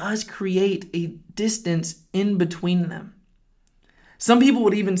he does create a distance in between them. Some people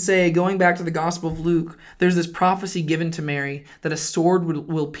would even say, going back to the Gospel of Luke, there's this prophecy given to Mary that a sword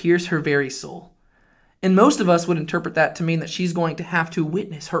will pierce her very soul. And most of us would interpret that to mean that she's going to have to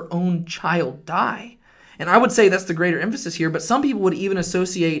witness her own child die. And I would say that's the greater emphasis here, but some people would even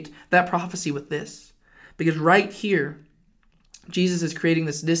associate that prophecy with this. Because right here, Jesus is creating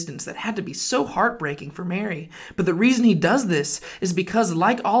this distance that had to be so heartbreaking for Mary. But the reason he does this is because,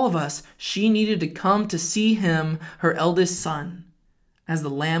 like all of us, she needed to come to see him, her eldest son, as the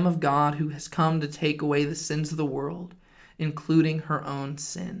Lamb of God who has come to take away the sins of the world, including her own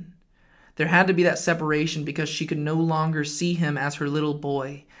sin. There had to be that separation because she could no longer see him as her little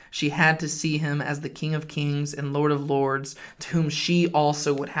boy. She had to see him as the King of Kings and Lord of Lords, to whom she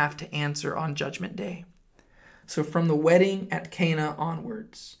also would have to answer on Judgment Day. So from the wedding at Cana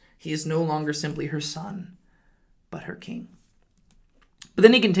onwards, he is no longer simply her son, but her king. But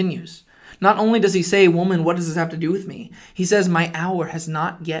then he continues. Not only does he say, "Woman, what does this have to do with me?" He says, "My hour has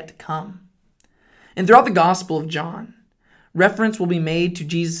not yet come." And throughout the Gospel of John, reference will be made to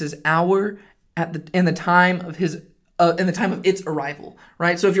Jesus' hour in the time of its arrival,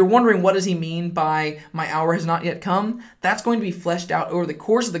 right? So if you're wondering what does he mean by "my hour has not yet come," that's going to be fleshed out over the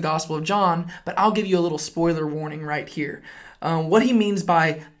course of the Gospel of John, but I'll give you a little spoiler warning right here. What he means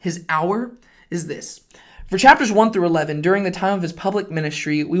by his hour is this. For chapters 1 through 11, during the time of his public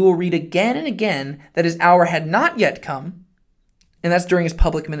ministry, we will read again and again that his hour had not yet come, and that's during his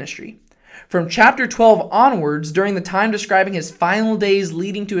public ministry. From chapter 12 onwards, during the time describing his final days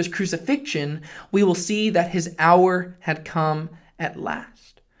leading to his crucifixion, we will see that his hour had come at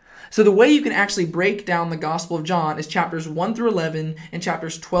last. So the way you can actually break down the Gospel of John is chapters 1 through 11 and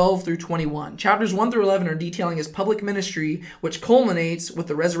chapters 12 through 21. Chapters 1 through 11 are detailing his public ministry, which culminates with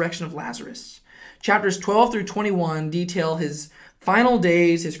the resurrection of Lazarus. Chapters 12 through 21 detail his final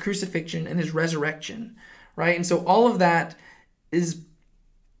days, his crucifixion, and his resurrection, right? And so all of that is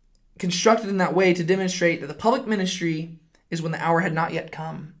constructed in that way to demonstrate that the public ministry is when the hour had not yet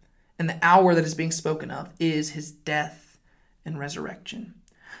come, and the hour that is being spoken of is his death and resurrection.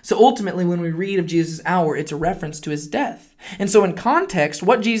 So ultimately, when we read of Jesus' hour, it's a reference to his death. And so in context,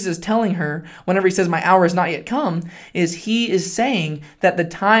 what Jesus is telling her whenever he says, "My hour has not yet come," is he is saying that the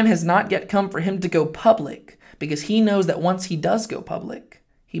time has not yet come for him to go public, because he knows that once he does go public,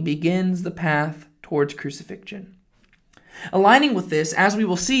 he begins the path towards crucifixion. Aligning with this, as we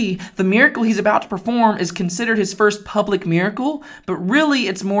will see, the miracle he's about to perform is considered his first public miracle, but really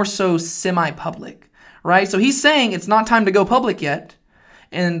it's more so semi-public, right? So he's saying it's not time to go public yet,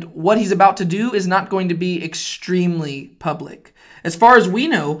 and what he's about to do is not going to be extremely public. As far as we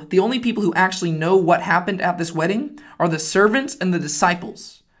know, the only people who actually know what happened at this wedding are the servants and the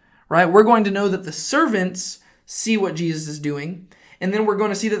disciples, right? We're going to know that the servants see what Jesus is doing, and then we're going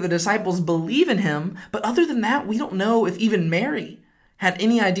to see that the disciples believe in him. But other than that, we don't know if even Mary had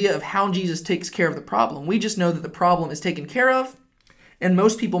any idea of how Jesus takes care of the problem. We just know that the problem is taken care of, and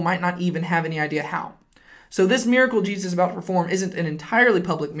most people might not even have any idea how. So this miracle Jesus is about to perform isn't an entirely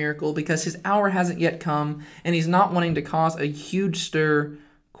public miracle because his hour hasn't yet come, and he's not wanting to cause a huge stir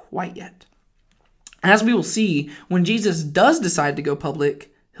quite yet. As we will see, when Jesus does decide to go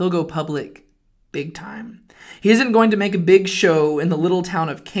public, he'll go public big time. He isn't going to make a big show in the little town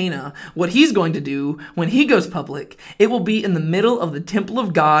of Cana. What he's going to do when he goes public, it will be in the middle of the temple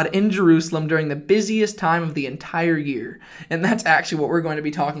of God in Jerusalem during the busiest time of the entire year. And that's actually what we're going to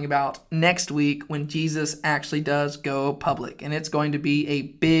be talking about next week when Jesus actually does go public. And it's going to be a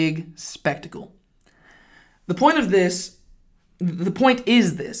big spectacle. The point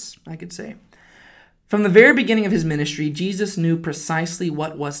is this, I could say. From the very beginning of his ministry, Jesus knew precisely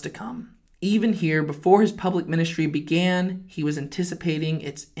what was to come. Even here, before his public ministry began, he was anticipating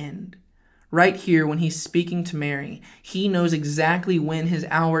its end. Right here, when he's speaking to Mary, he knows exactly when his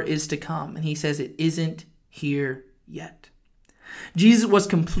hour is to come, and he says it isn't here yet. Jesus was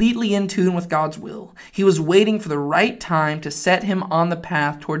completely in tune with God's will. He was waiting for the right time to set him on the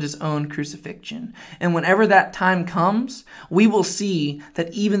path towards his own crucifixion. And whenever that time comes, we will see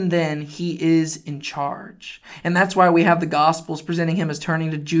that even then he is in charge. And that's why we have the Gospels presenting him as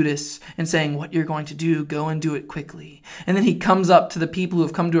turning to Judas and saying, "What you're going to do, go and do it quickly." And then he comes up to the people who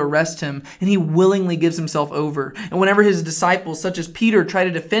have come to arrest him, and he willingly gives himself over. And whenever his disciples, such as Peter, try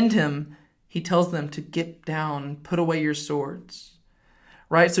to defend him, he tells them to get down and put away your swords.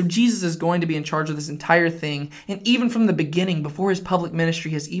 Right? So Jesus is going to be in charge of this entire thing. And even from the beginning, before his public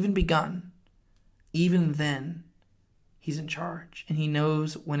ministry has even begun, even then, he's in charge. And he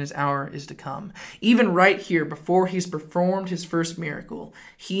knows when his hour is to come. Even right here, before he's performed his first miracle,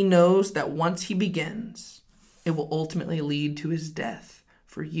 he knows that once he begins, it will ultimately lead to his death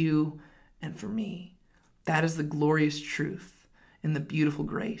for you and for me. That is the glorious truth and the beautiful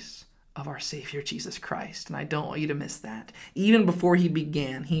grace of our Savior, Jesus Christ. And I don't want you to miss that. Even before he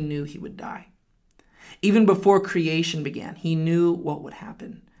began, he knew he would die. Even before creation began, he knew what would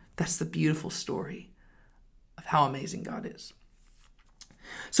happen. That's the beautiful story of how amazing God is.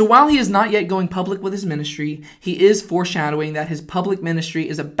 So while he is not yet going public with his ministry, he is foreshadowing that his public ministry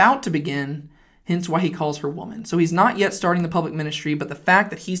is about to begin, hence why he calls her woman. So he's not yet starting the public ministry, but the fact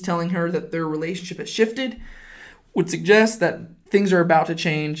that he's telling her that their relationship has shifted would suggest that things are about to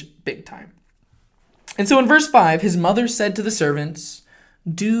change big time. And so in verse 5, his mother said to the servants,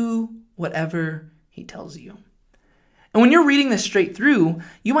 "Do whatever he tells you." And when you're reading this straight through,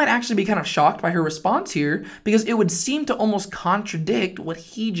 you might actually be kind of shocked by her response here, because it would seem to almost contradict what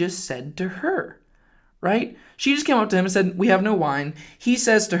he just said to her, right? She just came up to him and said, "We have no wine." He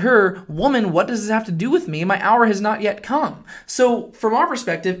says to her, "Woman, what does this have to do with me? My hour has not yet come." So from our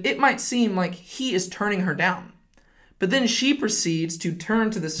perspective, it might seem like he is turning her down. But then she proceeds to turn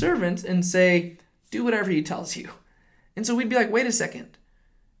to the servants and say, "Do whatever he tells you." And so we'd be like, wait a second.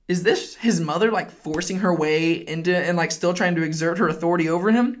 Is this his mother like forcing her way into and like still trying to exert her authority over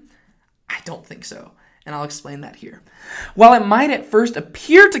him? I don't think so. And I'll explain that here. While it might at first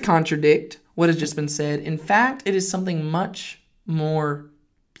appear to contradict what has just been said, in fact, it is something much more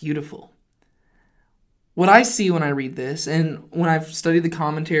beautiful. What I see when I read this, and when I've studied the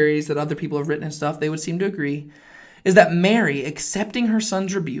commentaries that other people have written and stuff, they would seem to agree, is that Mary, accepting her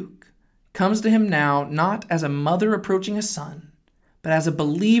son's rebuke, comes to him now not as a mother approaching a son, but as a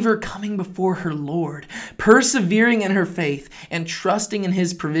believer coming before her Lord, persevering in her faith and trusting in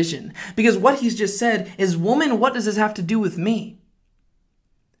his provision. Because what he's just said is, "Woman, what does this have to do with me?"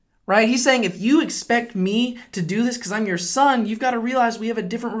 Right? He's saying, if you expect me to do this because I'm your son, you've got to realize we have a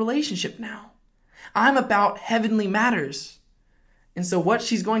different relationship now. I'm about heavenly matters. And so what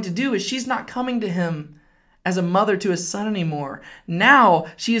she's going to do is she's not coming to him as a mother to a son anymore. Now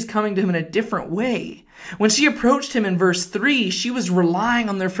she is coming to him in a different way. When she approached him in verse 3, she was relying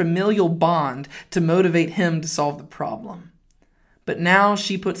on their familial bond to motivate him to solve the problem. But now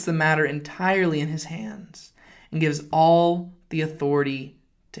she puts the matter entirely in his hands and gives all the authority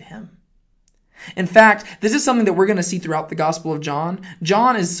to him. In fact, this is something that we're going to see throughout the Gospel of John.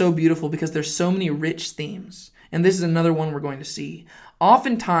 John is so beautiful because there's so many rich themes. And this is another one we're going to see.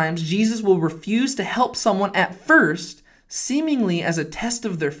 Oftentimes, Jesus will refuse to help someone at first, seemingly as a test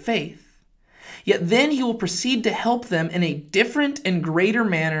of their faith. Yet then he will proceed to help them in a different and greater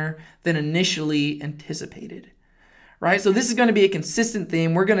manner than initially anticipated. Right? So this is going to be a consistent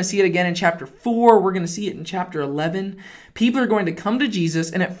theme. We're going to see it again in chapter 4. We're going to see it in chapter 11. People are going to come to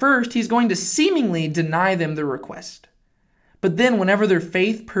Jesus, and at first he's going to seemingly deny them their request. But then whenever their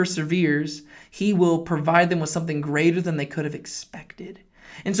faith perseveres, he will provide them with something greater than they could have expected.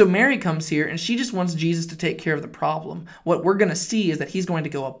 And so Mary comes here, and she just wants Jesus to take care of the problem. What we're going to see is that he's going to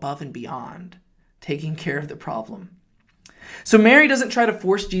go above and beyond taking care of the problem. So Mary doesn't try to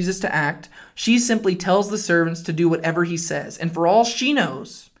force Jesus to act. She simply tells the servants to do whatever he says. And for all she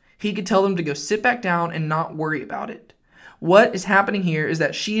knows, he could tell them to go sit back down and not worry about it. What is happening here is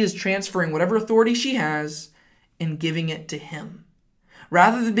that she is transferring whatever authority she has and giving it to him.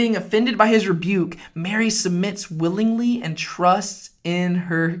 Rather than being offended by his rebuke, Mary submits willingly and trusts in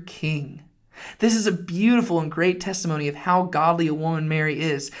her King. This is a beautiful and great testimony of how godly a woman Mary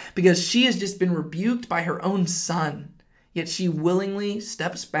is, because she has just been rebuked by her own son, yet she willingly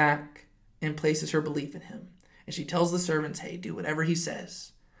steps back and places her belief in him. And she tells the servants, hey, do whatever he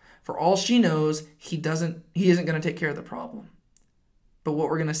says. For all she knows, he isn't going to take care of the problem. But what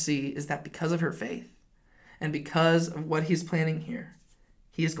we're going to see is that because of her faith, And because of what he's planning here,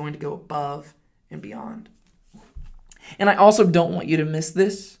 he is going to go above and beyond. And I also don't want you to miss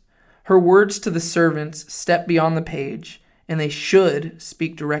this. Her words to the servants step beyond the page, and they should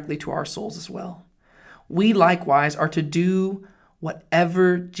speak directly to our souls as well. We likewise are to do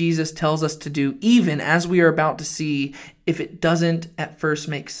whatever Jesus tells us to do, even as we are about to see, if it doesn't at first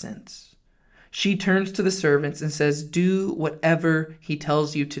make sense. She turns to the servants and says, do whatever he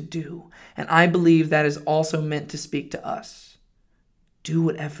tells you to do. And I believe that is also meant to speak to us. Do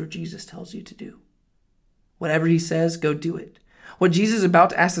whatever Jesus tells you to do. Whatever he says, go do it. What Jesus is about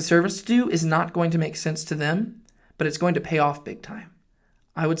to ask the servants to do is not going to make sense to them, but it's going to pay off big time.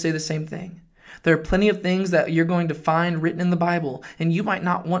 I would say the same thing. There are plenty of things that you're going to find written in the Bible, and you might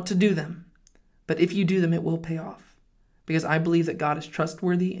not want to do them. But if you do them, it will pay off. Because I believe that God is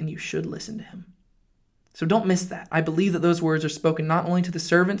trustworthy, and you should listen to him. So don't miss that. I believe that those words are spoken not only to the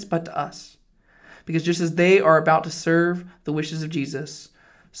servants, but to us. Because just as they are about to serve the wishes of Jesus,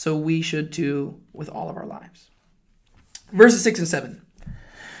 so we should too with all of our lives. Verses 6 and 7.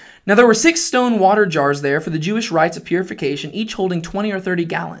 Now there were 6 stone water jars there for the Jewish rites of purification, each holding 20 or 30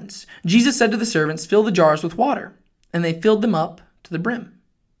 gallons. Jesus said to the servants, fill the jars with water. And they filled them up to the brim.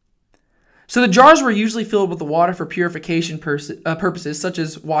 So the jars were usually filled with the water for purification purposes, such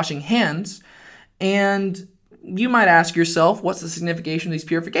as washing hands. And you might ask yourself, what's the signification of these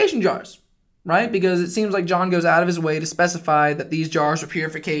purification jars? Right? Because it seems like John goes out of his way to specify that these jars are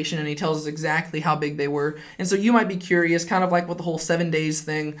purification, and he tells us exactly how big they were. And so you might be curious, kind of like with the whole 7 days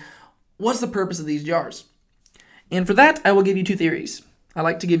thing, what's the purpose of these jars? And for that, I will give you 2 theories. I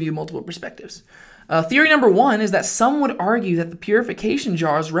like to give you multiple perspectives. Theory number 1 is that some would argue that the purification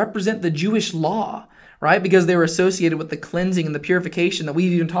jars represent the Jewish law, right? Because they were associated with the cleansing and the purification that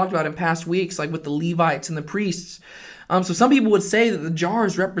we've even talked about in past weeks, like with the Levites and the priests. So some people would say that the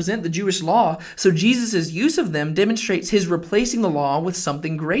jars represent the Jewish law, so Jesus' use of them demonstrates his replacing the law with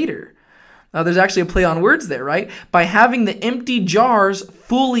something greater. There's actually a play on words there, right? By having the empty jars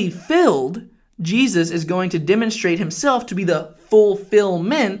fully filled, Jesus is going to demonstrate himself to be the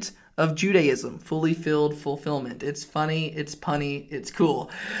fulfillment of Judaism. Fully filled fulfillment. It's funny, it's punny, it's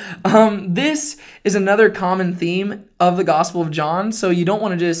cool. This is another common theme of the Gospel of John, so you don't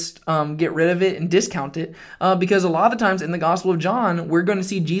want to just get rid of it and discount it, because a lot of times in the Gospel of John, we're going to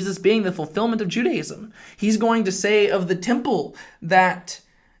see Jesus being the fulfillment of Judaism. He's going to say of the temple that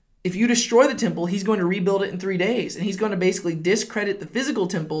if you destroy the temple, he's going to rebuild it in 3 days, and he's going to basically discredit the physical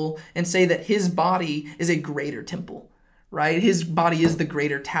temple and say that his body is a greater temple. Right? His body is the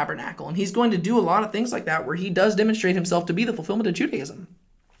greater tabernacle. And he's going to do a lot of things like that where he does demonstrate himself to be the fulfillment of Judaism.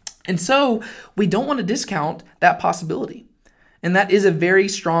 And so we don't want to discount that possibility. And that is a very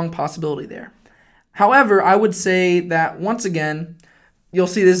strong possibility there. However, I would say that once again, you'll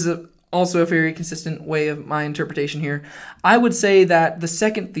see this is also a very consistent way of my interpretation here. I would say that the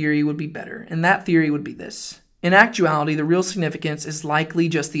second theory would be better. And that theory would be this. In actuality, the real significance is likely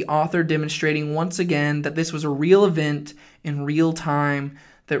just the author demonstrating once again that this was a real event in real time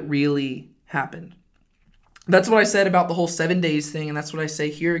that really happened. That's what I said about the whole 7 days thing, and that's what I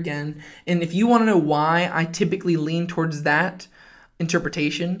say here again. And if you want to know why I typically lean towards that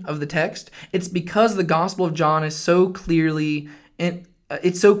interpretation of the text, it's because the Gospel of John is so clearly,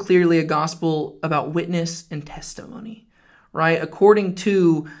 it's so clearly a gospel about witness and testimony, right? According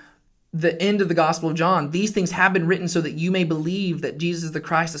to the end of the Gospel of John, these things have been written so that you may believe that Jesus is the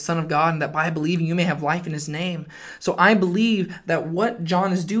Christ, the Son of God, and that by believing you may have life in his name. So I believe that what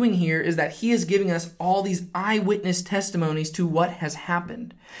John is doing here is that he is giving us all these eyewitness testimonies to what has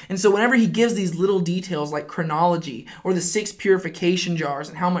happened. And so whenever he gives these little details like chronology or the 6 purification jars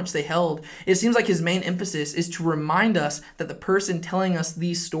and how much they held, it seems like his main emphasis is to remind us that the person telling us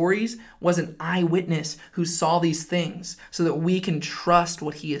these stories was an eyewitness who saw these things so that we can trust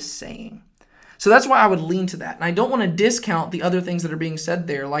what he is saying. So that's why I would lean to that. And I don't want to discount the other things that are being said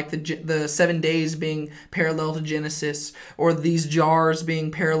there, like the 7 days being parallel to Genesis, or these jars being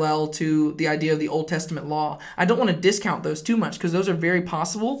parallel to the idea of the Old Testament law. I don't want to discount those too much because those are very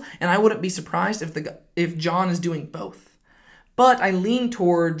possible, and I wouldn't be surprised if John is doing both. But I lean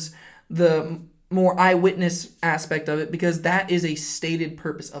towards the more eyewitness aspect of it because that is a stated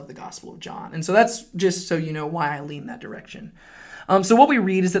purpose of the Gospel of John. And so that's just so you know why I lean that direction. So what we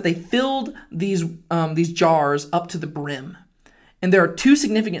read is that they filled these jars up to the brim. And there are 2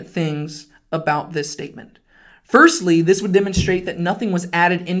 significant things about this statement. Firstly, this would demonstrate that nothing was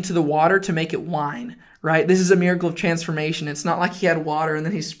added into the water to make it wine, right? This is a miracle of transformation. It's not like he had water and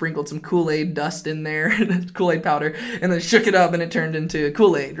then he sprinkled some Kool-Aid dust in there, Kool-Aid powder, and then shook it up and it turned into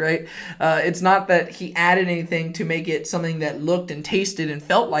Kool-Aid, right? It's not that he added anything to make it something that looked and tasted and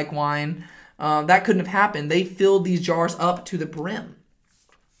felt like wine. that couldn't have happened. They filled these jars up to the brim.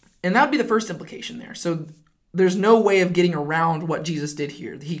 And that would be the first implication there. So there's no way of getting around what Jesus did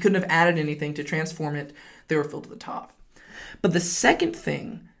here. He couldn't have added anything to transform it. They were filled to the top. But the second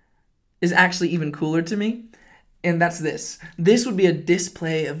thing is actually even cooler to me, and that's this. This would be a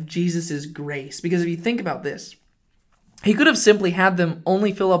display of Jesus' grace. Because if you think about this, he could have simply had them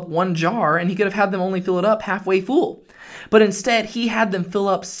only fill up one jar, and he could have had them only fill it up halfway full. But instead, he had them fill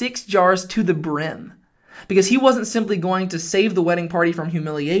up 6 jars to the brim. Because he wasn't simply going to save the wedding party from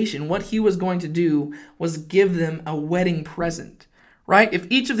humiliation. What he was going to do was give them a wedding present, right? If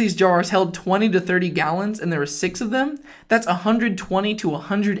each of these jars held 20 to 30 gallons and there were 6 of them, that's 120 to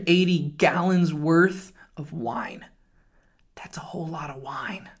 180 gallons worth of wine. That's a whole lot of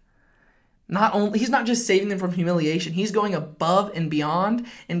wine. He's not just saving them from humiliation. He's going above and beyond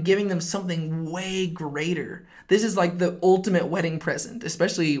and giving them something way greater. This is like the ultimate wedding present,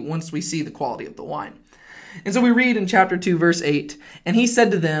 especially once we see the quality of the wine. And so we read in chapter 2, verse 8, "And he said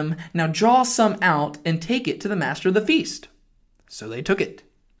to them, 'Now draw some out and take it to the master of the feast.' So they took it."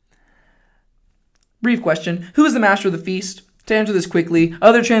 Brief question, who is the master of the feast? To answer this quickly,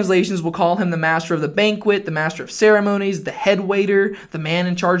 other translations will call him the master of the banquet, the master of ceremonies, the head waiter, the man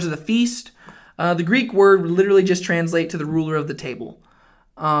in charge of the feast. The Greek word would literally just translate to the ruler of the table.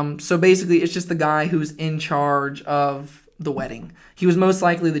 So basically, it's just the guy who's in charge of the wedding. He was most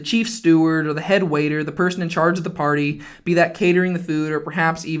likely the chief steward or the head waiter, the person in charge of the party, be that catering the food or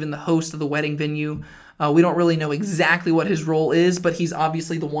perhaps even the host of the wedding venue. We don't really know exactly what his role is, but he's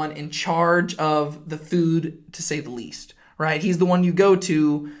obviously the one in charge of the food, to say the least, right? He's the one you go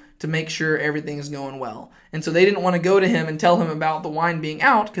to make sure everything is going well. And so they didn't want to go to him and tell him about the wine being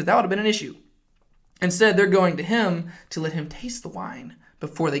out because that would have been an issue. Instead, they're going to him to let him taste the wine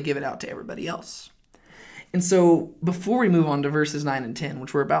before they give it out to everybody else. And so before we move on to verses 9 and 10,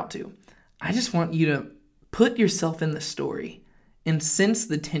 which we're about to, I just want you to put yourself in the story and sense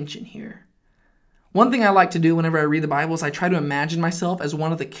the tension here. One thing I like to do whenever I read the Bible is I try to imagine myself as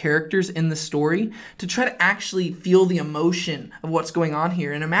one of the characters in the story to try to actually feel the emotion of what's going on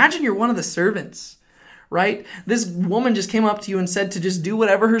here. And imagine you're one of the servants, right? This woman just came up to you and said to just do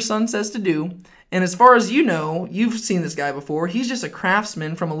whatever her son says to do. And as far as you know, you've seen this guy before. He's just a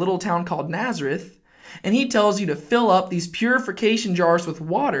craftsman from a little town called Nazareth. And he tells you to fill up these purification jars with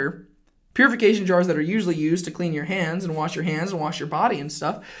water, purification jars that are usually used to clean your hands and wash your body and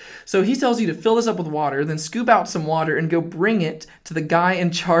stuff. So he tells you to fill this up with water, then scoop out some water and go bring it to the guy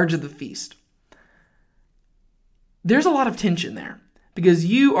in charge of the feast. There's a lot of tension there because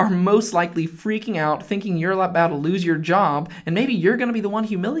you are most likely freaking out, thinking you're about to lose your job, and maybe you're going to be the one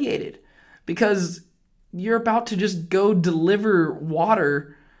humiliated because you're about to just go deliver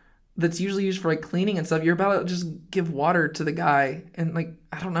water that's usually used for like cleaning and stuff. You're about to just give water to the guy and like,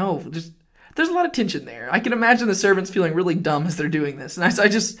 I don't know, just there's a lot of tension there. I can imagine the servants feeling really dumb as they're doing this. And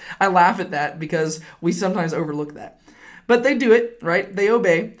I laugh at that because we sometimes overlook that. But they do it, right? They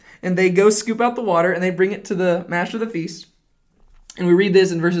obey and they go scoop out the water and they bring it to the master of the feast. And we read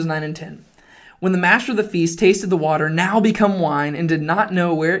this in verses 9 and 10. "When the master of the feast tasted the water now become wine and did not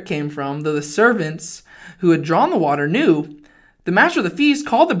know where it came from, though the servants who had drawn the water knew, the master of the feast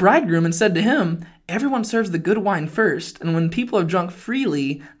called the bridegroom and said to him, 'Everyone serves the good wine first, and when people have drunk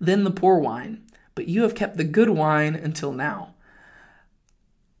freely, then the poor wine. But you have kept the good wine until now.'"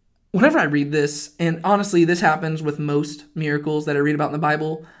 Whenever I read this, and honestly, this happens with most miracles that I read about in the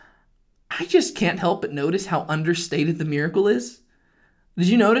Bible, I just can't help but notice how understated the miracle is. Did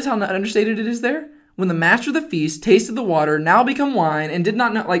you notice how understated it is there? When the master of the feast tasted the water, now become wine, and did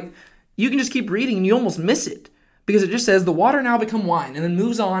not know, like, you can just keep reading and you almost miss it. Because it just says the water now become wine and then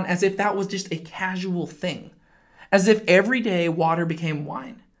moves on as if that was just a casual thing. As if every day water became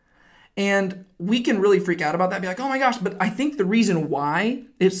wine. And we can really freak out about that, be like, oh my gosh, but I think the reason why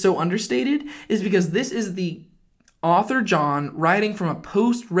it's so understated is because this is the author John writing from a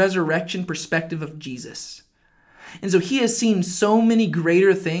post-resurrection perspective of Jesus. And so he has seen so many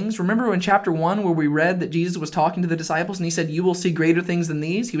greater things. Remember in chapter 1 where we read that Jesus was talking to the disciples and he said, "You will see greater things than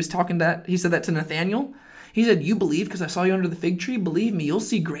these." He said that to Nathanael. He said, "You believe because I saw you under the fig tree? Believe me, you'll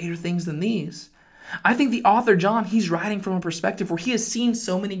see greater things than these." I think the author John, he's writing from a perspective where he has seen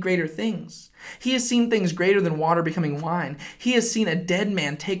so many greater things. He has seen things greater than water becoming wine. He has seen a dead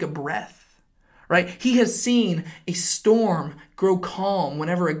man take a breath, right? He has seen a storm grow calm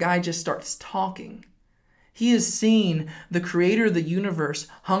whenever a guy just starts talking. He has seen the creator of the universe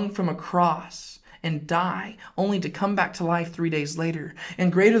hung from a cross and die, only to come back to life 3 days later.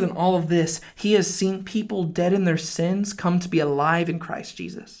 And greater than all of this, he has seen people dead in their sins come to be alive in Christ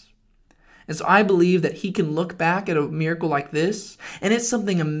Jesus. And so I believe that he can look back at a miracle like this, and it's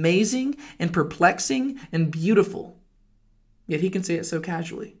something amazing and perplexing and beautiful. Yet he can say it so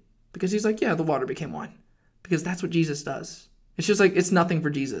casually because he's like, yeah, the water became wine. Because that's what Jesus does. It's just like, it's nothing for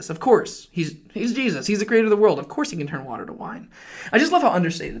Jesus. Of course, he's Jesus. He's the creator of the world. Of course he can turn water to wine. I just love how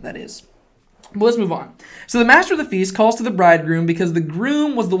understated that is. But let's move on. So the master of the feast calls to the bridegroom because the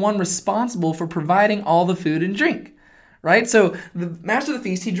groom was the one responsible for providing all the food and drink. Right? So the master of the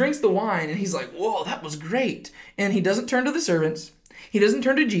feast, he drinks the wine and he's like, whoa, that was great. And he doesn't turn to the servants. He doesn't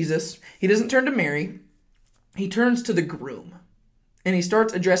turn to Jesus. He doesn't turn to Mary. He turns to the groom. And he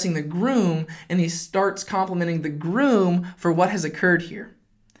starts addressing the groom, and he starts complimenting the groom for what has occurred here,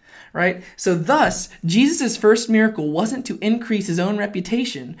 right? So thus, Jesus' first miracle wasn't to increase his own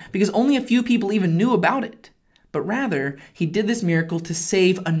reputation because only a few people even knew about it, but rather, he did this miracle to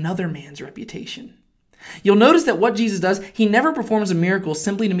save another man's reputation. You'll notice that what Jesus does, he never performs a miracle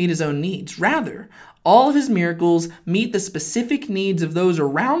simply to meet his own needs. Rather, all of his miracles meet the specific needs of those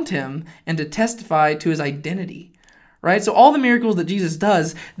around him and to testify to his identity. Right? So all the miracles that Jesus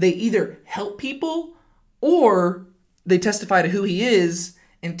does, they either help people or they testify to who he is,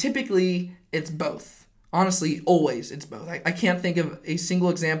 and typically it's both. Honestly, always it's both. I can't think of a single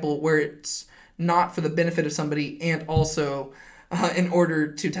example where it's not for the benefit of somebody and also in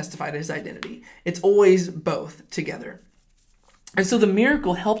order to testify to his identity. It's always both together. And so the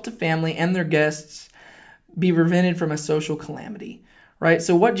miracle helped a family and their guests be prevented from a social calamity. Right?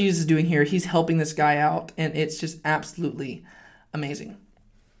 So what Jesus is doing here, he's helping this guy out, and it's just absolutely amazing.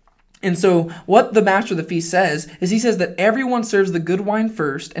 And so what the master of the feast says is he says that everyone serves the good wine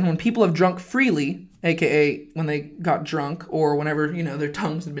first, and when people have drunk freely, aka when they got drunk or whenever, their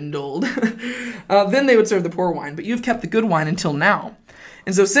tongues had been dulled, then they would serve the poor wine. But you've kept the good wine until now.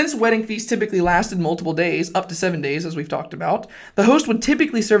 And so since wedding feasts typically lasted multiple days, up to 7 days, as we've talked about, the host would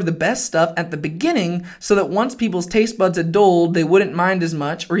typically serve the best stuff at the beginning so that once people's taste buds had dulled, they wouldn't mind as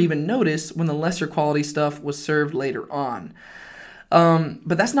much or even notice when the lesser quality stuff was served later on.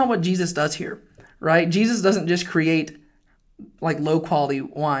 But that's not what Jesus does here, right? Jesus doesn't just create like low quality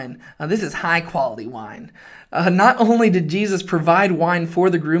wine. This is high quality wine. Not only did Jesus provide wine for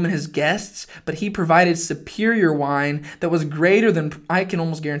the groom and his guests, but he provided superior wine that was greater than, I can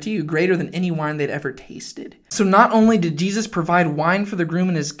almost guarantee you, greater than any wine they'd ever tasted. So not only did Jesus provide wine for the groom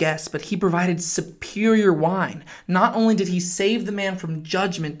and his guests, but he provided superior wine. Not only did he save the man from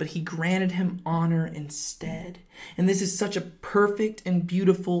judgment, but he granted him honor instead. And this is such a perfect and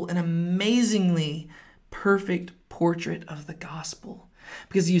beautiful and amazingly perfect portrait of the gospel.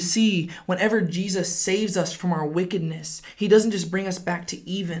 Because you see, whenever Jesus saves us from our wickedness, he doesn't just bring us back to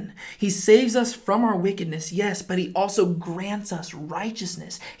even. He saves us from our wickedness, yes, but he also grants us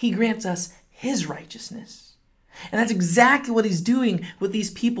righteousness. He grants us his righteousness. And that's exactly what he's doing with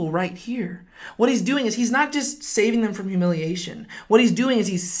these people right here. What he's doing is he's not just saving them from humiliation. What he's doing is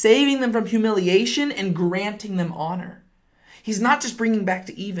he's saving them from humiliation and granting them honor. He's not just bringing back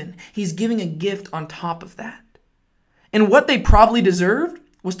to even. He's giving a gift on top of that. And what they probably deserved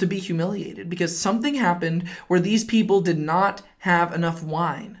was to be humiliated because something happened where these people did not have enough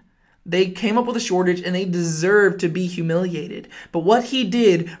wine. They came up with a shortage and they deserved to be humiliated. But what he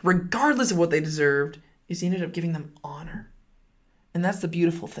did, regardless of what they deserved, is he ended up giving them honor. And that's the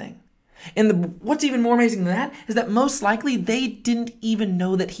beautiful thing. And what's even more amazing than that is that most likely they didn't even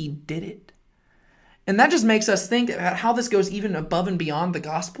know that he did it. And that just makes us think about how this goes even above and beyond the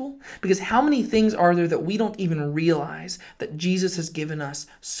gospel. Because how many things are there that we don't even realize that Jesus has given us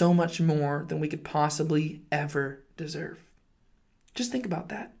so much more than we could possibly ever deserve? Just think about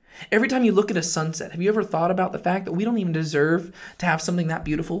that. Every time you look at a sunset, have you ever thought about the fact that we don't even deserve to have something that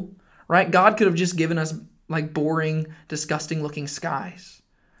beautiful? Right? God could have just given us like boring, disgusting looking skies.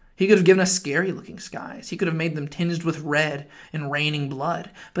 He could have given us scary looking skies. He could have made them tinged with red and raining blood.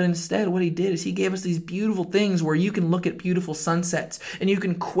 But instead, what he did is he gave us these beautiful things where you can look at beautiful sunsets and you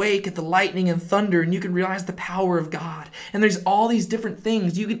can quake at the lightning and thunder and you can realize the power of God. And there's all these different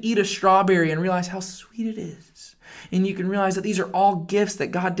things. You can eat a strawberry and realize how sweet it is. And you can realize that these are all gifts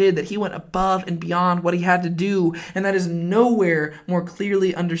that God did, that he went above and beyond what he had to do. And that is nowhere more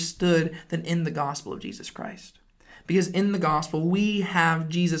clearly understood than in the gospel of Jesus Christ. Because in the gospel, we have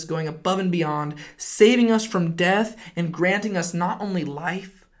Jesus going above and beyond, saving us from death and granting us not only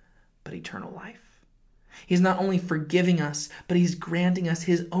life, but eternal life. He's not only forgiving us, but he's granting us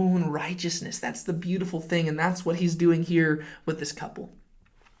his own righteousness. That's the beautiful thing, and that's what he's doing here with this couple.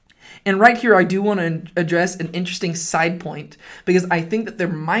 And right here, I do want to address an interesting side point, because I think that there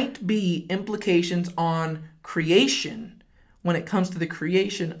might be implications on creation when it comes to the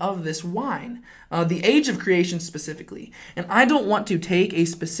creation of this wine, the age of creation specifically. And I don't want to take a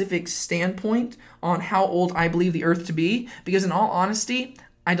specific standpoint on how old I believe the earth to be, because in all honesty,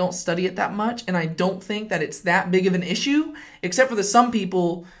 I don't study it that much, and I don't think that it's that big of an issue, except for some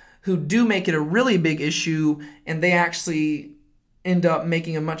people who do make it a really big issue, and they actually end up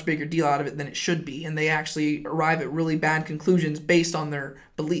making a much bigger deal out of it than it should be, and they actually arrive at really bad conclusions based on their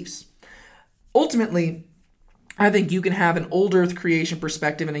beliefs. Ultimately, I think you can have an old earth creation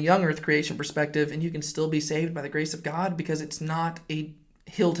perspective and a young earth creation perspective, and you can still be saved by the grace of God, because it's not a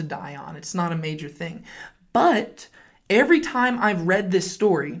hill to die on. It's not a major thing. But every time I've read this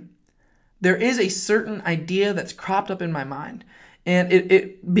story, there is a certain idea that's cropped up in my mind. And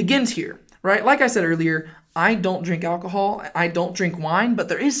it begins here, right? Like I said earlier, I don't drink alcohol. I don't drink wine, but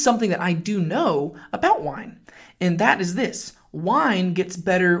there is something that I do know about wine. And that is this: wine gets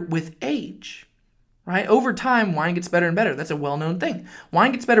better with age. Right? Over time, wine gets better and better. That's a well-known thing.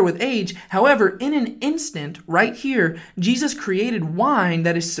 Wine gets better with age. However, in an instant, right here, Jesus created wine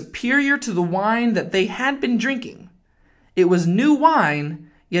that is superior to the wine that they had been drinking. It was new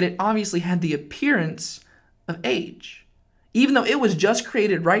wine, yet it obviously had the appearance of age. Even though it was just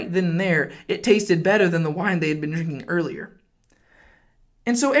created right then and there, it tasted better than the wine they had been drinking earlier.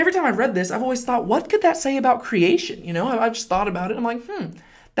 And so every time I've read this, I've always thought, what could that say about creation? I've just thought about it. I'm like,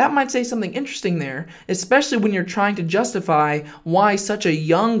 that might say something interesting there, especially when you're trying to justify why such a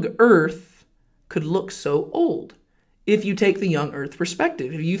young earth could look so old. If you take the young earth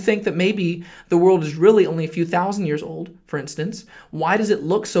perspective, if you think that maybe the world is really only a few thousand years old, for instance, why does it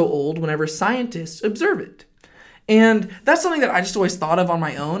look so old whenever scientists observe it? And that's something that I just always thought of on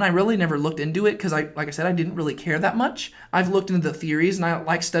my own. I really never looked into it because, like I said, I didn't really care that much. I've looked into the theories and I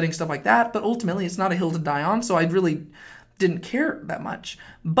like studying stuff like that, but ultimately it's not a hill to die on, so I really didn't care that much.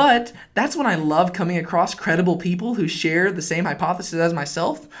 But that's when I love coming across credible people who share the same hypothesis as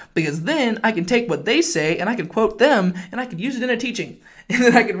myself, because then I can take what they say and I can quote them and I could use it in a teaching. And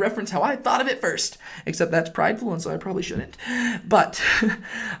then I could reference how I thought of it first. Except that's prideful, and so I probably shouldn't. But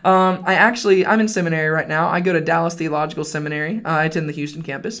I'm in seminary right now. I go to Dallas Theological Seminary. I attend the Houston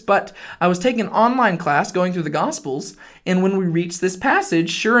campus. But I was taking an online class going through the Gospels, and when we reached this passage,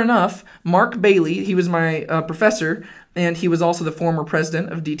 sure enough, Mark Bailey, he was my professor, and he was also the former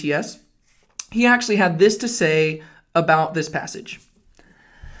president of DTS. He actually had this to say about this passage.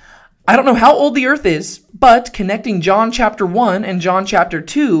 I don't know how old the earth is, but connecting John chapter 1 and John chapter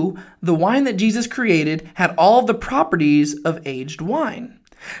 2, the wine that Jesus created had all of the properties of aged wine.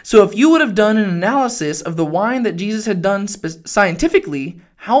 So if you would have done an analysis of the wine that Jesus had done scientifically,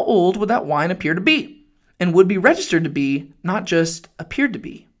 how old would that wine appear to be? And would be registered to be, not just appeared to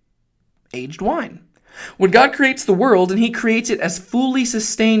be. Aged wine. When God creates the world and he creates it as fully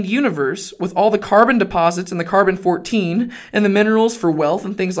sustained universe with all the carbon deposits and the carbon-14 and the minerals for wealth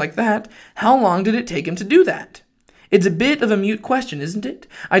and things like that, how long did it take him to do that? It's a bit of a mute question, isn't it?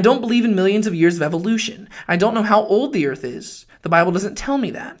 I don't believe in millions of years of evolution. I don't know how old the earth is. The Bible doesn't tell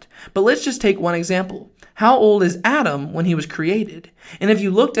me that. But let's just take one example. How old is Adam when he was created? And if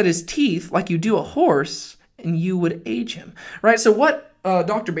you looked at his teeth like you do a horse, and you would age him, right? So what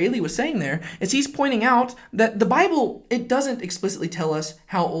Dr. Bailey was saying there is he's pointing out that the Bible, it doesn't explicitly tell us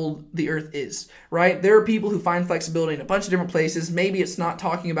how old the earth is, right? There are people who find flexibility in a bunch of different places. Maybe it's not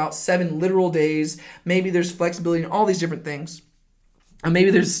talking about 7 literal days. Maybe there's flexibility in all these different things. And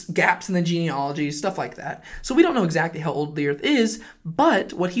maybe there's gaps in the genealogy, stuff like that. So we don't know exactly how old the earth is,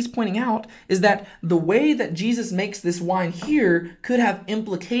 but what he's pointing out is that the way that Jesus makes this wine here could have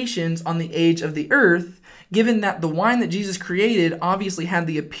implications on the age of the earth, given that the wine that Jesus created obviously had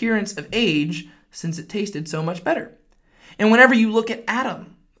the appearance of age since it tasted so much better. And whenever you look at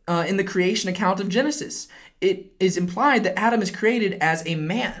Adam in the creation account of Genesis, it is implied that Adam is created as a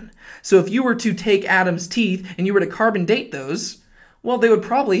man. So if you were to take Adam's teeth and you were to carbon date those, well, they would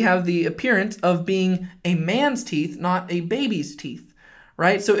probably have the appearance of being a man's teeth, not a baby's teeth,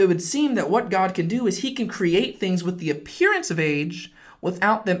 right? So it would seem that what God can do is he can create things with the appearance of age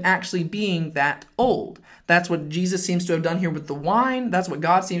without them actually being that old. That's what Jesus seems to have done here with the wine. That's what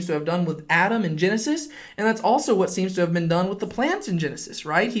God seems to have done with Adam in Genesis. And that's also what seems to have been done with the plants in Genesis,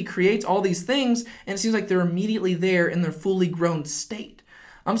 right? He creates all these things, and it seems like they're immediately there in their fully grown state.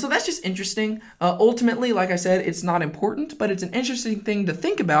 So that's just interesting. Ultimately, like I said, it's not important, but it's an interesting thing to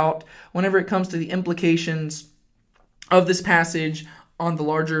think about whenever it comes to the implications of this passage on the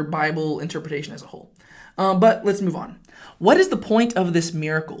larger Bible interpretation as a whole. But let's move on. What is the point of this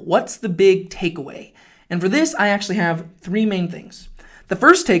miracle? What's the big takeaway? And for this, I actually have 3 main things. The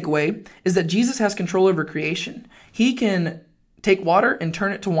first takeaway is that Jesus has control over creation. He can take water and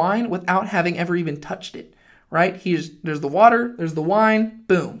turn it to wine without having ever even touched it, right? There's the water, there's the wine,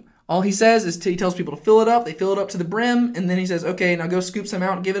 boom. All he says is he tells people to fill it up. They fill it up to the brim, and then he says, okay, now go scoop some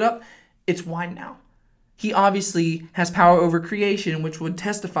out and give it up. It's wine now. He obviously has power over creation, which would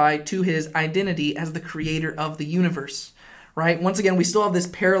testify to his identity as the creator of the universe, right? Once again, we still have this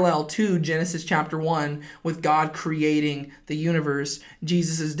parallel to Genesis chapter 1 with God creating the universe.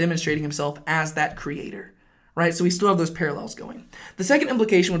 Jesus is demonstrating himself as that creator, right? So we still have those parallels going. The second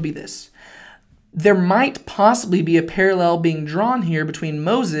implication would be this. There might possibly be a parallel being drawn here between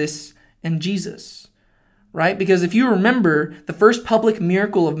Moses and Jesus, right? Because if you remember, the first public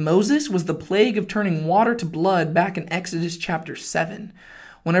miracle of Moses was the plague of turning water to blood back in Exodus chapter 7.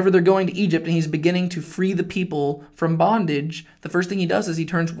 Whenever they're going to Egypt and he's beginning to free the people from bondage, the first thing he does is he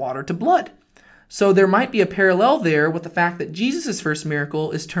turns water to blood. So there might be a parallel there with the fact that Jesus' first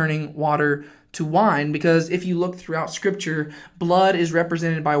miracle is turning water to wine, because if you look throughout Scripture, blood is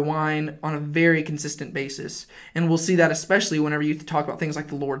represented by wine on a very consistent basis. And we'll see that especially whenever you talk about things like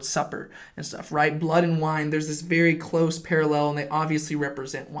the Lord's Supper and stuff, right? Blood and wine, there's this very close parallel, and they obviously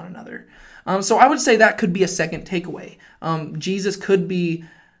represent one another. So I would say that could be a second takeaway. Jesus could be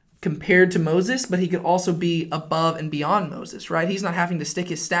compared to Moses, but he could also be above and beyond Moses, right? He's not having to stick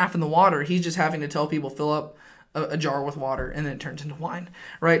his staff in the water. He's just having to tell people, fill up a jar with water, and then it turns into wine,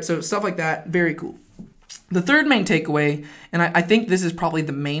 right? So stuff like that, very cool. The third main takeaway, and I think this is probably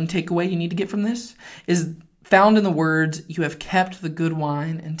the main takeaway you need to get from this, is found in the words, "You have kept the good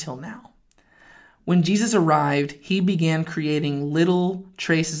wine until now." When Jesus arrived, he began creating little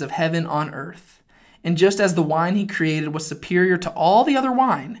traces of heaven on earth. And just as the wine he created was superior to all the other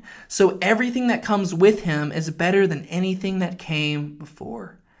wine, so everything that comes with him is better than anything that came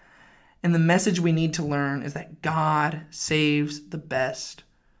before. And the message we need to learn is that God saves the best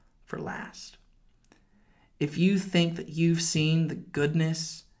for last. If you think that you've seen the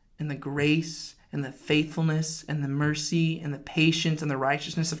goodness and the grace and the faithfulness and the mercy and the patience and the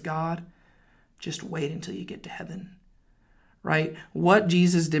righteousness of God, just wait until you get to heaven, right? What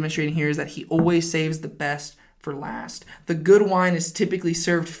Jesus is demonstrating here is that he always saves the best for last. The good wine is typically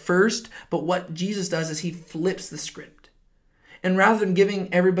served first, but what Jesus does is he flips the script. And rather than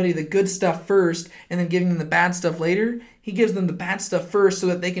giving everybody the good stuff first and then giving them the bad stuff later, he gives them the bad stuff first so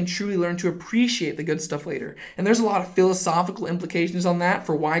that they can truly learn to appreciate the good stuff later. And there's a lot of philosophical implications on that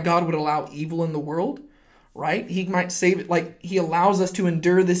for why God would allow evil in the world, right? He might save it, like he allows us to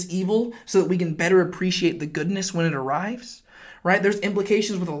endure this evil so that we can better appreciate the goodness when it arrives, right? There's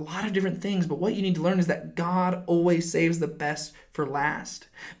implications with a lot of different things, but what you need to learn is that God always saves the best for last,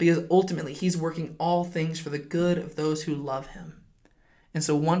 because ultimately he's working all things for the good of those who love him. And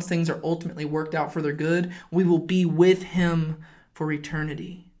so once things are ultimately worked out for their good, we will be with him for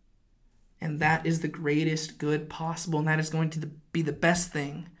eternity. And that is the greatest good possible, and that is going to be the best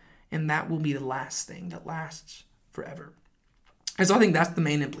thing, and that will be the last thing that lasts forever. And so I think that's the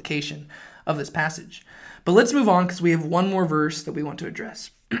main implication of this passage. But let's move on, because we have one more verse that we want to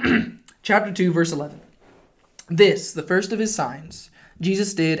address. Chapter 2, verse 11. This, the first of his signs,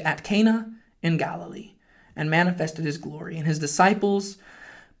 Jesus did at Cana in Galilee, and manifested his glory, and his disciples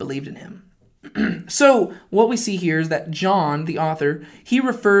believed in him. So what we see here is that John, the author, he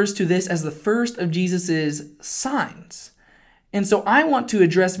refers to this as the first of Jesus's signs. And so I want to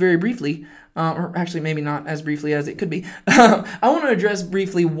address very briefly, or actually maybe not as briefly as it could be, I want to address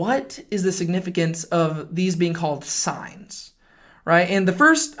briefly what is the significance of these being called signs, right? And the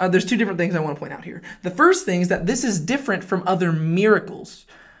first, there's two different things I want to point out here. The first thing is that this is different from other miracles.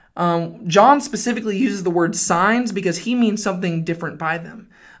 John specifically uses the word signs because he means something different by them.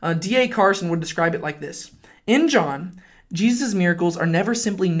 D.A. Carson would describe it like this. In John, Jesus' miracles are never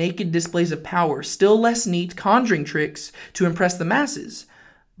simply naked displays of power, still less neat conjuring tricks to impress the masses,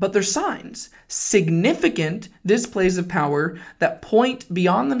 but they're signs, significant displays of power that point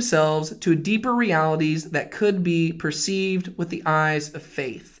beyond themselves to deeper realities that could be perceived with the eyes of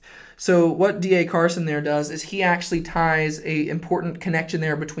faith. So what D.A. Carson there does is he actually ties an important connection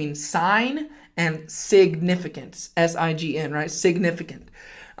there between sign and significance, S-I-G-N, right? Significant.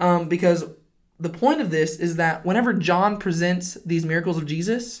 Because the point of this is that whenever John presents these miracles of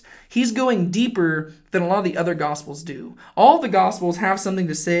Jesus, he's going deeper than a lot of the other Gospels do. All the Gospels have something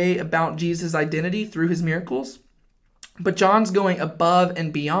to say about Jesus' identity through his miracles, but John's going above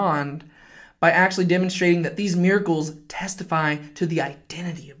and beyond by actually demonstrating that these miracles testify to the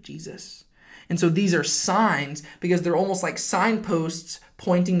identity of Jesus. And so these are signs because they're almost like signposts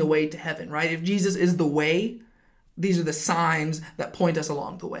pointing the way to heaven, right? If Jesus is the way, these are the signs that point us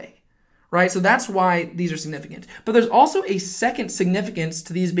along the way, right? So that's why these are significant. But there's also a second significance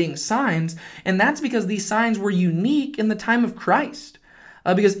to these being signs, and that's because these signs were unique in the time of Christ.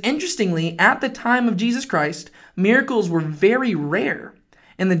 Because interestingly, at the time of Jesus Christ, miracles were very rare.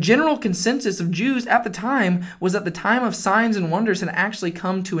 And the general consensus of Jews at the time was that the time of signs and wonders had actually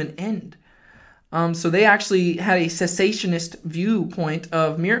come to an end. So they actually had a cessationist viewpoint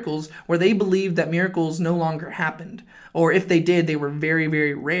of miracles where they believed that miracles no longer happened. Or if they did, they were very,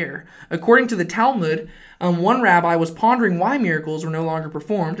 very rare. According to the Talmud, one rabbi was pondering why miracles were no longer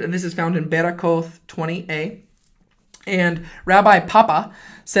performed, and this is found in Berakoth 20a. And Rabbi Papa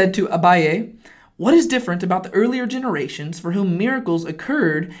said to Abaye, "What is different about the earlier generations for whom miracles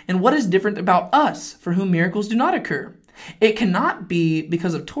occurred, and what is different about us for whom miracles do not occur? It cannot be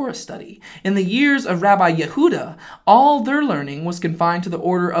because of Torah study. In the years of Rabbi Yehuda, all their learning was confined to the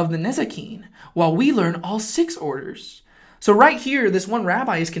order of the Nezakin, while we learn all 6 orders." So right here, this one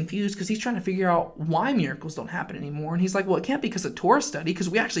rabbi is confused because he's trying to figure out why miracles don't happen anymore. And he's like, well, it can't be because of Torah study, because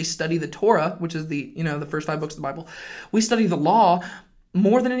we actually study the Torah, which is the first 5 books of the Bible. We study the law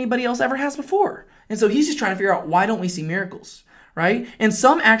more than anybody else ever has before. And so he's just trying to figure out, why don't we see miracles, right? And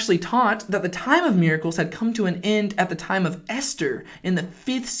some actually taught that the time of miracles had come to an end at the time of Esther in the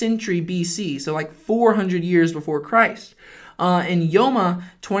 5th century BC, so like 400 years before Christ. In Yoma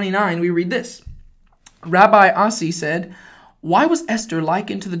 29, we read this. Rabbi Asi said, "Why was Esther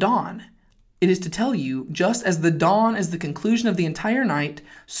likened to the dawn? It is to tell you, just as the dawn is the conclusion of the entire night,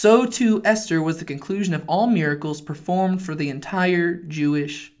 so too Esther was the conclusion of all miracles performed for the entire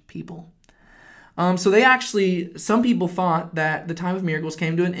Jewish people." So some people thought that the time of miracles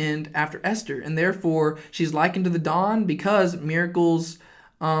came to an end after Esther, and therefore she's likened to the dawn because miracles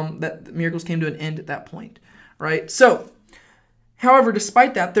came to an end at that point, right? So, however,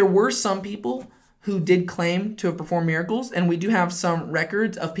 despite that, there were some people who did claim to have performed miracles, and we do have some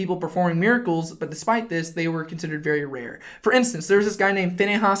records of people performing miracles, but despite this, they were considered very rare. For instance, there's this guy named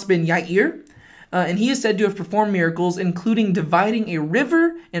Phinehas ben Yair, and he is said to have performed miracles, including dividing a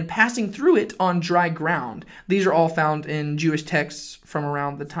river and passing through it on dry ground. These are all found in Jewish texts from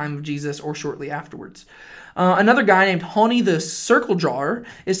around the time of Jesus or shortly afterwards. Another guy named Honi the circle drawer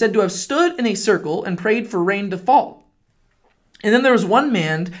is said to have stood in a circle and prayed for rain to fall. And then there was one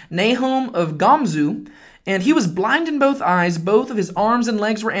man, Nahum of Gamzu, and he was blind in both eyes, both of his arms and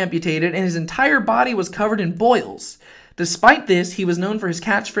legs were amputated, and his entire body was covered in boils. Despite this, he was known for his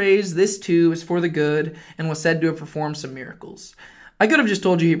catchphrase, "This too is for the good," and was said to have performed some miracles. I could have just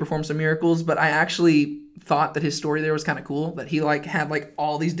told you he performed some miracles, but I actually thought that his story there was kind of cool, that he had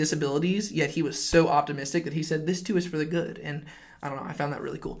all these disabilities, yet he was so optimistic that he said, "This too is for the good." And I don't know, I found that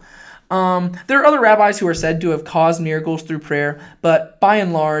really cool. There are other rabbis who are said to have caused miracles through prayer, but by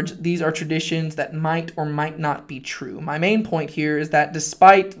and large, these are traditions that might or might not be true. My main point here is that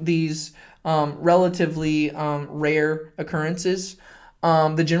despite these relatively rare occurrences,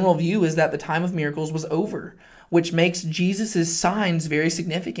 the general view is that the time of miracles was over, which makes Jesus' signs very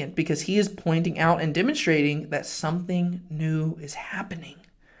significant because he is pointing out and demonstrating that something new is happening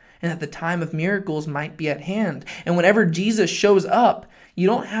and that the time of miracles might be at hand. And whenever Jesus shows up, you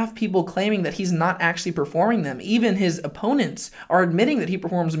don't have people claiming that he's not actually performing them. Even his opponents are admitting that he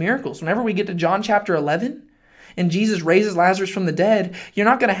performs miracles. Whenever we get to John chapter 11 and Jesus raises Lazarus from the dead, you're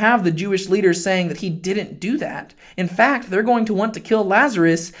not going to have the Jewish leaders saying that he didn't do that. In fact, they're going to want to kill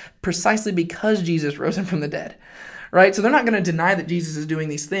Lazarus precisely because Jesus rose him from the dead. Right? So they're not going to deny that Jesus is doing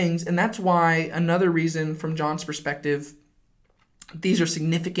these things. And that's why another reason from John's perspective, these are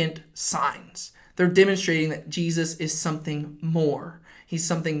significant signs. They're demonstrating that Jesus is something more. He's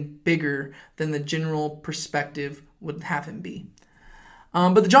something bigger than the general perspective would have him be.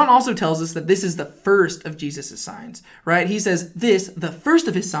 But John also tells us that this is the first of Jesus' signs, right? He says the first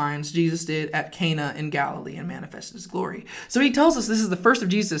of his signs, Jesus did at Cana in Galilee and manifested his glory. So he tells us this is the first of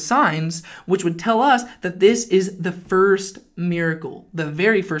Jesus' signs, which would tell us that this is the first miracle, the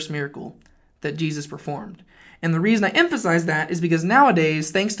very first miracle that Jesus performed. And the reason I emphasize that is because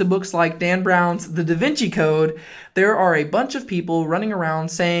nowadays, thanks to books like Dan Brown's The Da Vinci Code, there are a bunch of people running around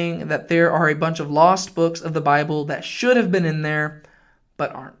saying that there are a bunch of lost books of the Bible that should have been in there,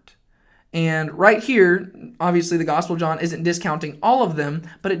 but aren't. And right here, obviously the Gospel of John isn't discounting all of them,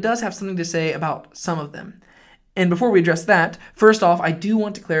 but it does have something to say about some of them. And before we address that, first off, I do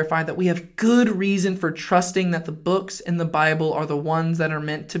want to clarify that we have good reason for trusting that the books in the Bible are the ones that are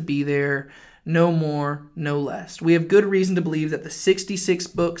meant to be there. No more, no less. We have good reason to believe that the 66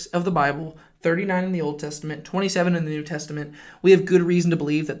 books of the Bible, 39 in the Old Testament, 27 in the New Testament, we have good reason to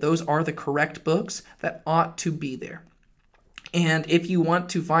believe that those are the correct books that ought to be there. And if you want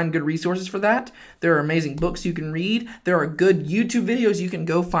to find good resources for that, there are amazing books you can read. There are good YouTube videos you can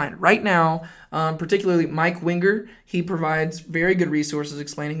go find right now, particularly Mike Winger. He provides very good resources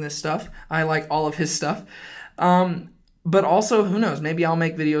explaining this stuff. I like all of his stuff. But also, who knows, maybe I'll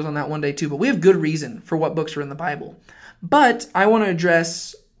make videos on that one day too. But we have good reason for what books are in the Bible. But I want to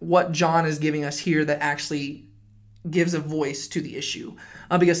address what John is giving us here that actually gives a voice to the issue.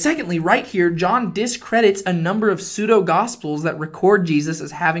 Because secondly, right here, John discredits a number of pseudo-gospels that record Jesus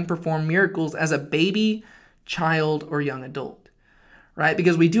as having performed miracles as a baby, child, or young adult. Right?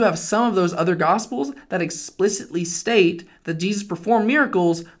 Because we do have some of those other gospels that explicitly state that Jesus performed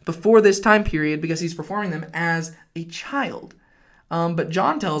miracles before this time period because he's performing them as a child. But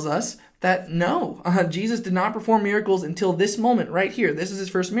John tells us that no, Jesus did not perform miracles until this moment right here. This is his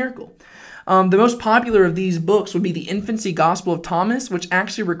first miracle. The most popular of these books would be the Infancy Gospel of Thomas, which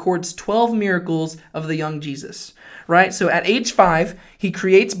actually records 12 miracles of the young Jesus, right? So at age 5, he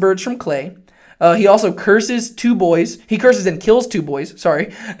creates birds from clay. He also curses 2 boys. He curses and kills 2 boys,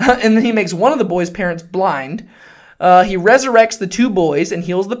 sorry. And then he makes one of the boys' parents blind. He resurrects the 2 boys and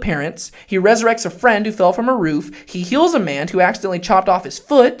heals the parents. He resurrects a friend who fell from a roof. He heals a man who accidentally chopped off his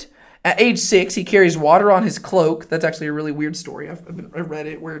foot. At age 6, he carries water on his cloak. That's actually a really weird story. I read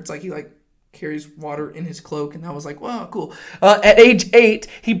it where it's like he carries water in his cloak, and I was like, wow, cool. At age 8,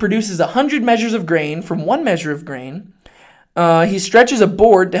 he produces 100 measures of grain from 1 measure of grain. He stretches a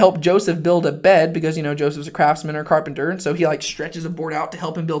board to help Joseph build a bed because, Joseph's a craftsman or carpenter, and so he stretches a board out to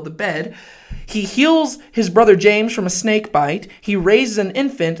help him build the bed. He heals his brother James from a snake bite. He raises an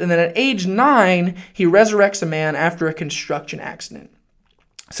infant, and then at age 9, he resurrects a man after a construction accident.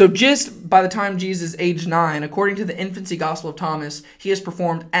 So just by the time Jesus is age 9, according to the Infancy Gospel of Thomas, he has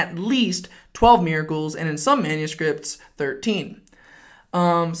performed at least 12 miracles, and in some manuscripts, 13.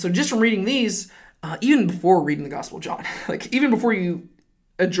 So just from reading these, even before reading the Gospel of John, even before you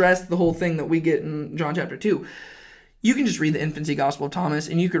address the whole thing that we get in John chapter 2, you can just read the Infancy Gospel of Thomas,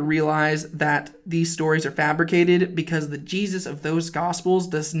 and you could realize that these stories are fabricated because the Jesus of those Gospels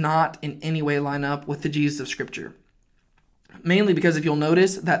does not in any way line up with the Jesus of Scripture. Mainly because if you'll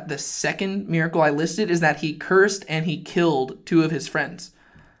notice that the second miracle I listed is that he cursed and he killed 2 of his friends.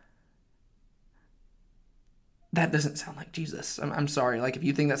 That doesn't sound like Jesus. I'm sorry. If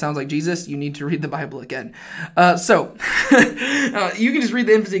you think that sounds like Jesus, you need to read the Bible again. So you can just read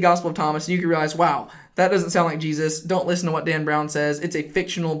the Infancy Gospel of Thomas and you can realize, wow, that doesn't sound like Jesus. Don't listen to what Dan Brown says. It's a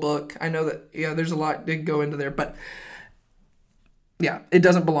fictional book. I know that, there's a lot to go into there, but yeah, it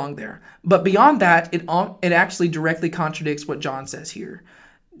doesn't belong there. But beyond that, it actually directly contradicts what John says here.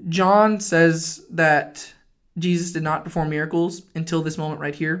 John says that Jesus did not perform miracles until this moment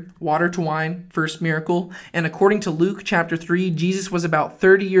right here. Water to wine, first miracle. And according to Luke chapter 3, Jesus was about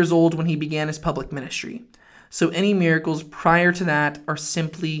 30 years old when he began his public ministry. So any miracles prior to that are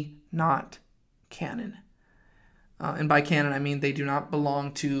simply not canon. And by canon, I mean they do not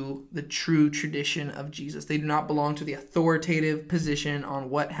belong to the true tradition of Jesus. They do not belong to the authoritative position on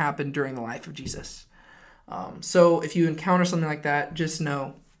what happened during the life of Jesus. So if you encounter something like that, just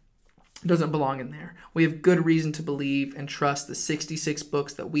know it doesn't belong in there. We have good reason to believe and trust the 66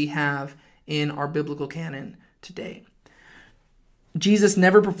 books that we have in our biblical canon today. Jesus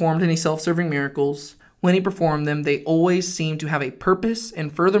never performed any self-serving miracles. When he performed them, they always seemed to have a purpose,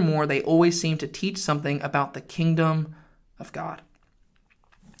 and furthermore, they always seemed to teach something about the kingdom of God.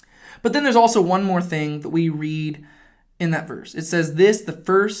 But then there's also one more thing that we read in that verse. It says, "This, the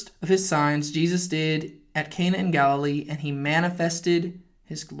first of his signs, Jesus did at Cana in Galilee, and he manifested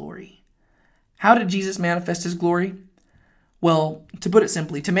his glory." How did Jesus manifest his glory? Well, to put it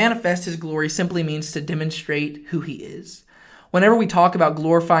simply, to manifest his glory simply means to demonstrate who he is. Whenever we talk about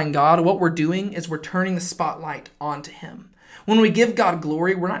glorifying God, what we're doing is we're turning the spotlight onto him. When we give God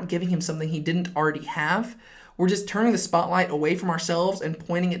glory, we're not giving him something he didn't already have. We're just turning the spotlight away from ourselves and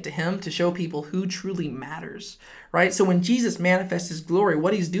pointing it to him to show people who truly matters, right? So when Jesus manifests his glory,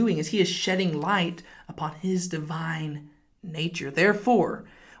 what he's doing is he is shedding light upon his divine nature. Therefore,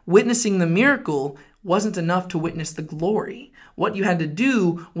 witnessing the miracle wasn't enough to witness the glory. What you had to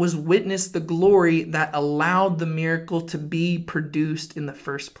do was witness the glory that allowed the miracle to be produced in the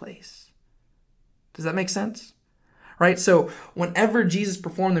first place. Does that make sense? Right? So whenever Jesus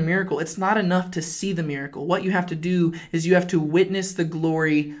performed the miracle, it's not enough to see the miracle. What you have to do is you have to witness the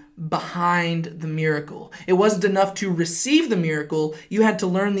glory behind the miracle. It wasn't enough to receive the miracle. You had to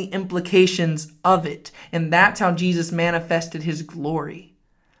learn the implications of it. And that's how Jesus manifested his glory.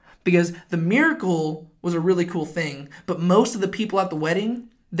 Because the miracle was a really cool thing, but most of the people at the wedding,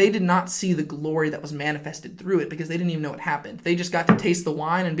 they did not see the glory that was manifested through it because they didn't even know what happened. They just got to taste the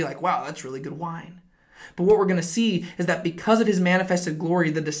wine and be like, wow, that's really good wine. But what we're going to see is that because of his manifested glory,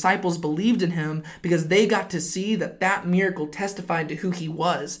 the disciples believed in him because they got to see that that miracle testified to who he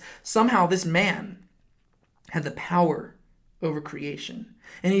was. Somehow this man had the power over creation.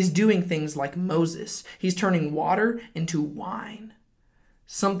 And he's doing things like Moses. He's turning water into wine.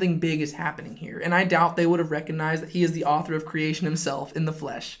 Something big is happening here. And I doubt they would have recognized that he is the author of creation himself in the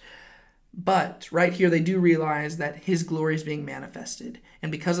flesh. But right here, they do realize that his glory is being manifested.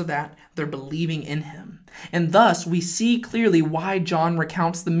 And because of that, they're believing in him. And thus, we see clearly why John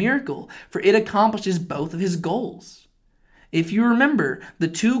recounts the miracle, for it accomplishes both of his goals. If you remember, the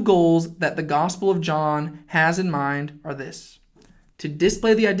two goals that the Gospel of John has in mind are this: to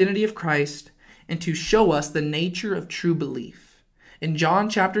display the identity of Christ and to show us the nature of true belief. In John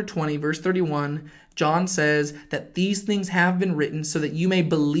chapter 20, verse 31, John says that these things have been written so that you may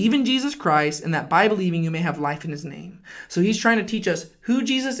believe in Jesus Christ, and that by believing you may have life in his name. So he's trying to teach us who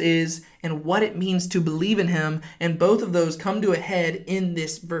Jesus is and what it means to believe in him, and both of those come to a head in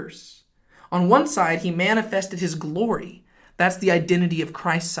this verse. On one side, he manifested his glory. That's the identity of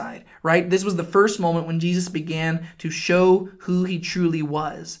Christ's side, right? This was the first moment when Jesus began to show who he truly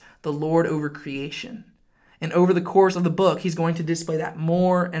was, the Lord over creation. And over the course of the book, he's going to display that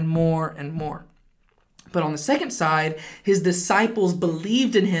more and more and more. But on the second side, his disciples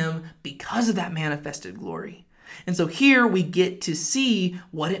believed in him because of that manifested glory. And so here we get to see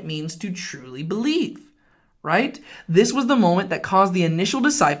what it means to truly believe, right? This was the moment that caused the initial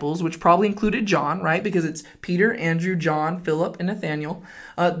disciples, which probably included John, right? Because it's Peter, Andrew, John, Philip, and Nathaniel.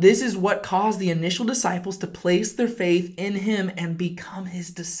 This is what caused the initial disciples to place their faith in him and become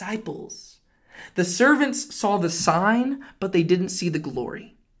his disciples. The servants saw the sign, but they didn't see the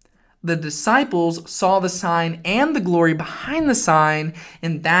glory. The disciples saw the sign and the glory behind the sign,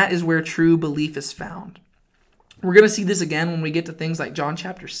 and that is where true belief is found. We're going to see this again when we get to things like John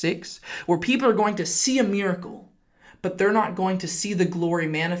chapter 6, where people are going to see a miracle, but they're not going to see the glory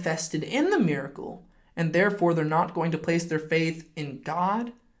manifested in the miracle, and therefore they're not going to place their faith in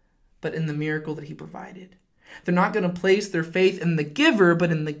God, but in the miracle that he provided. They're not going to place their faith in the giver,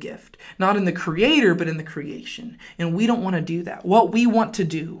 but in the gift. Not in the creator, but in the creation. And we don't want to do that. What we want to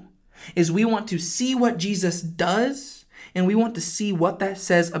do is we want to see what Jesus does, and we want to see what that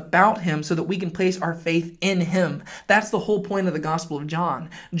says about him so that we can place our faith in him. That's the whole point of the Gospel of John.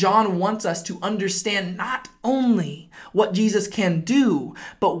 John wants us to understand not only what Jesus can do,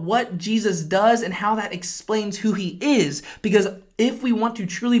 but what Jesus does and how that explains who he is. Because if we want to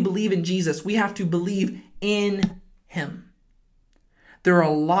truly believe in Jesus, we have to believe in him. There are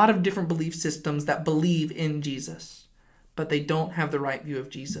a lot of different belief systems that believe in Jesus, but they don't have the right view of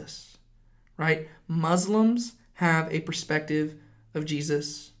Jesus, right? Muslims have a perspective of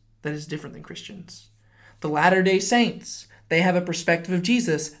Jesus that is different than Christians. The Latter-day Saints, they have a perspective of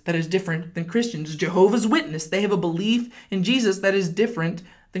Jesus that is different than Christians. Jehovah's Witness, they have a belief in Jesus that is different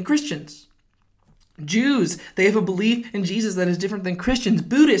than Christians. Jews, they have a belief in Jesus that is different than Christians.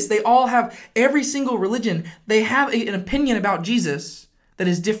 Buddhists, they all have, every single religion, they have an opinion about Jesus that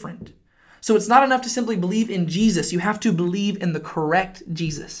is different. So it's not enough to simply believe in Jesus. You have to believe in the correct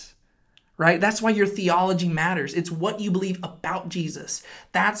Jesus, right? That's why your theology matters. It's what you believe about Jesus.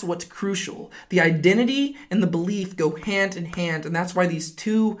 That's what's crucial. The identity and the belief go hand in hand, and that's why these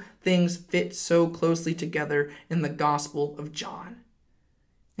two things fit so closely together in the Gospel of John.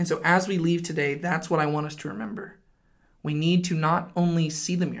 And so as we leave today, that's what I want us to remember. We need to not only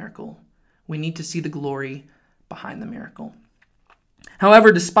see the miracle, we need to see the glory behind the miracle.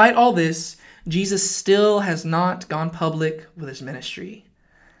 However, despite all this, Jesus still has not gone public with his ministry.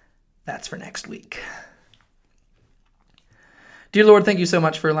 That's for next week. Dear Lord, thank you so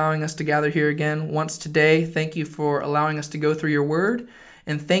much for allowing us to gather here again once today. Thank you for allowing us to go through your word,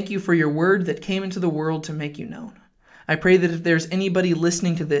 and thank you for your word that came into the world to make you known. I pray that if there's anybody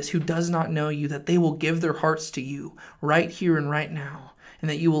listening to this who does not know you, that they will give their hearts to you right here and right now, and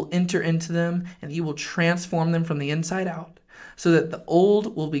that you will enter into them and you will transform them from the inside out so that the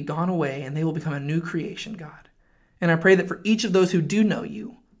old will be gone away and they will become a new creation, God. And I pray that for each of those who do know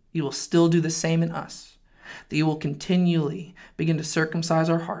you, you will still do the same in us, that you will continually begin to circumcise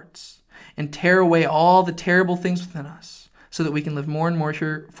our hearts and tear away all the terrible things within us so that we can live more and more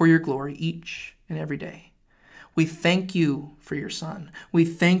for your glory each and every day. We thank you for your Son. We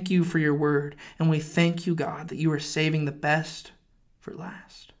thank you for your word. And we thank you, God, that you are saving the best for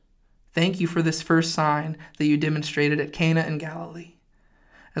last. Thank you for this first sign that you demonstrated at Cana in Galilee.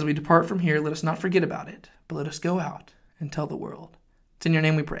 As we depart from here, let us not forget about it, but let us go out and tell the world. It's in your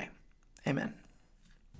name we pray. Amen.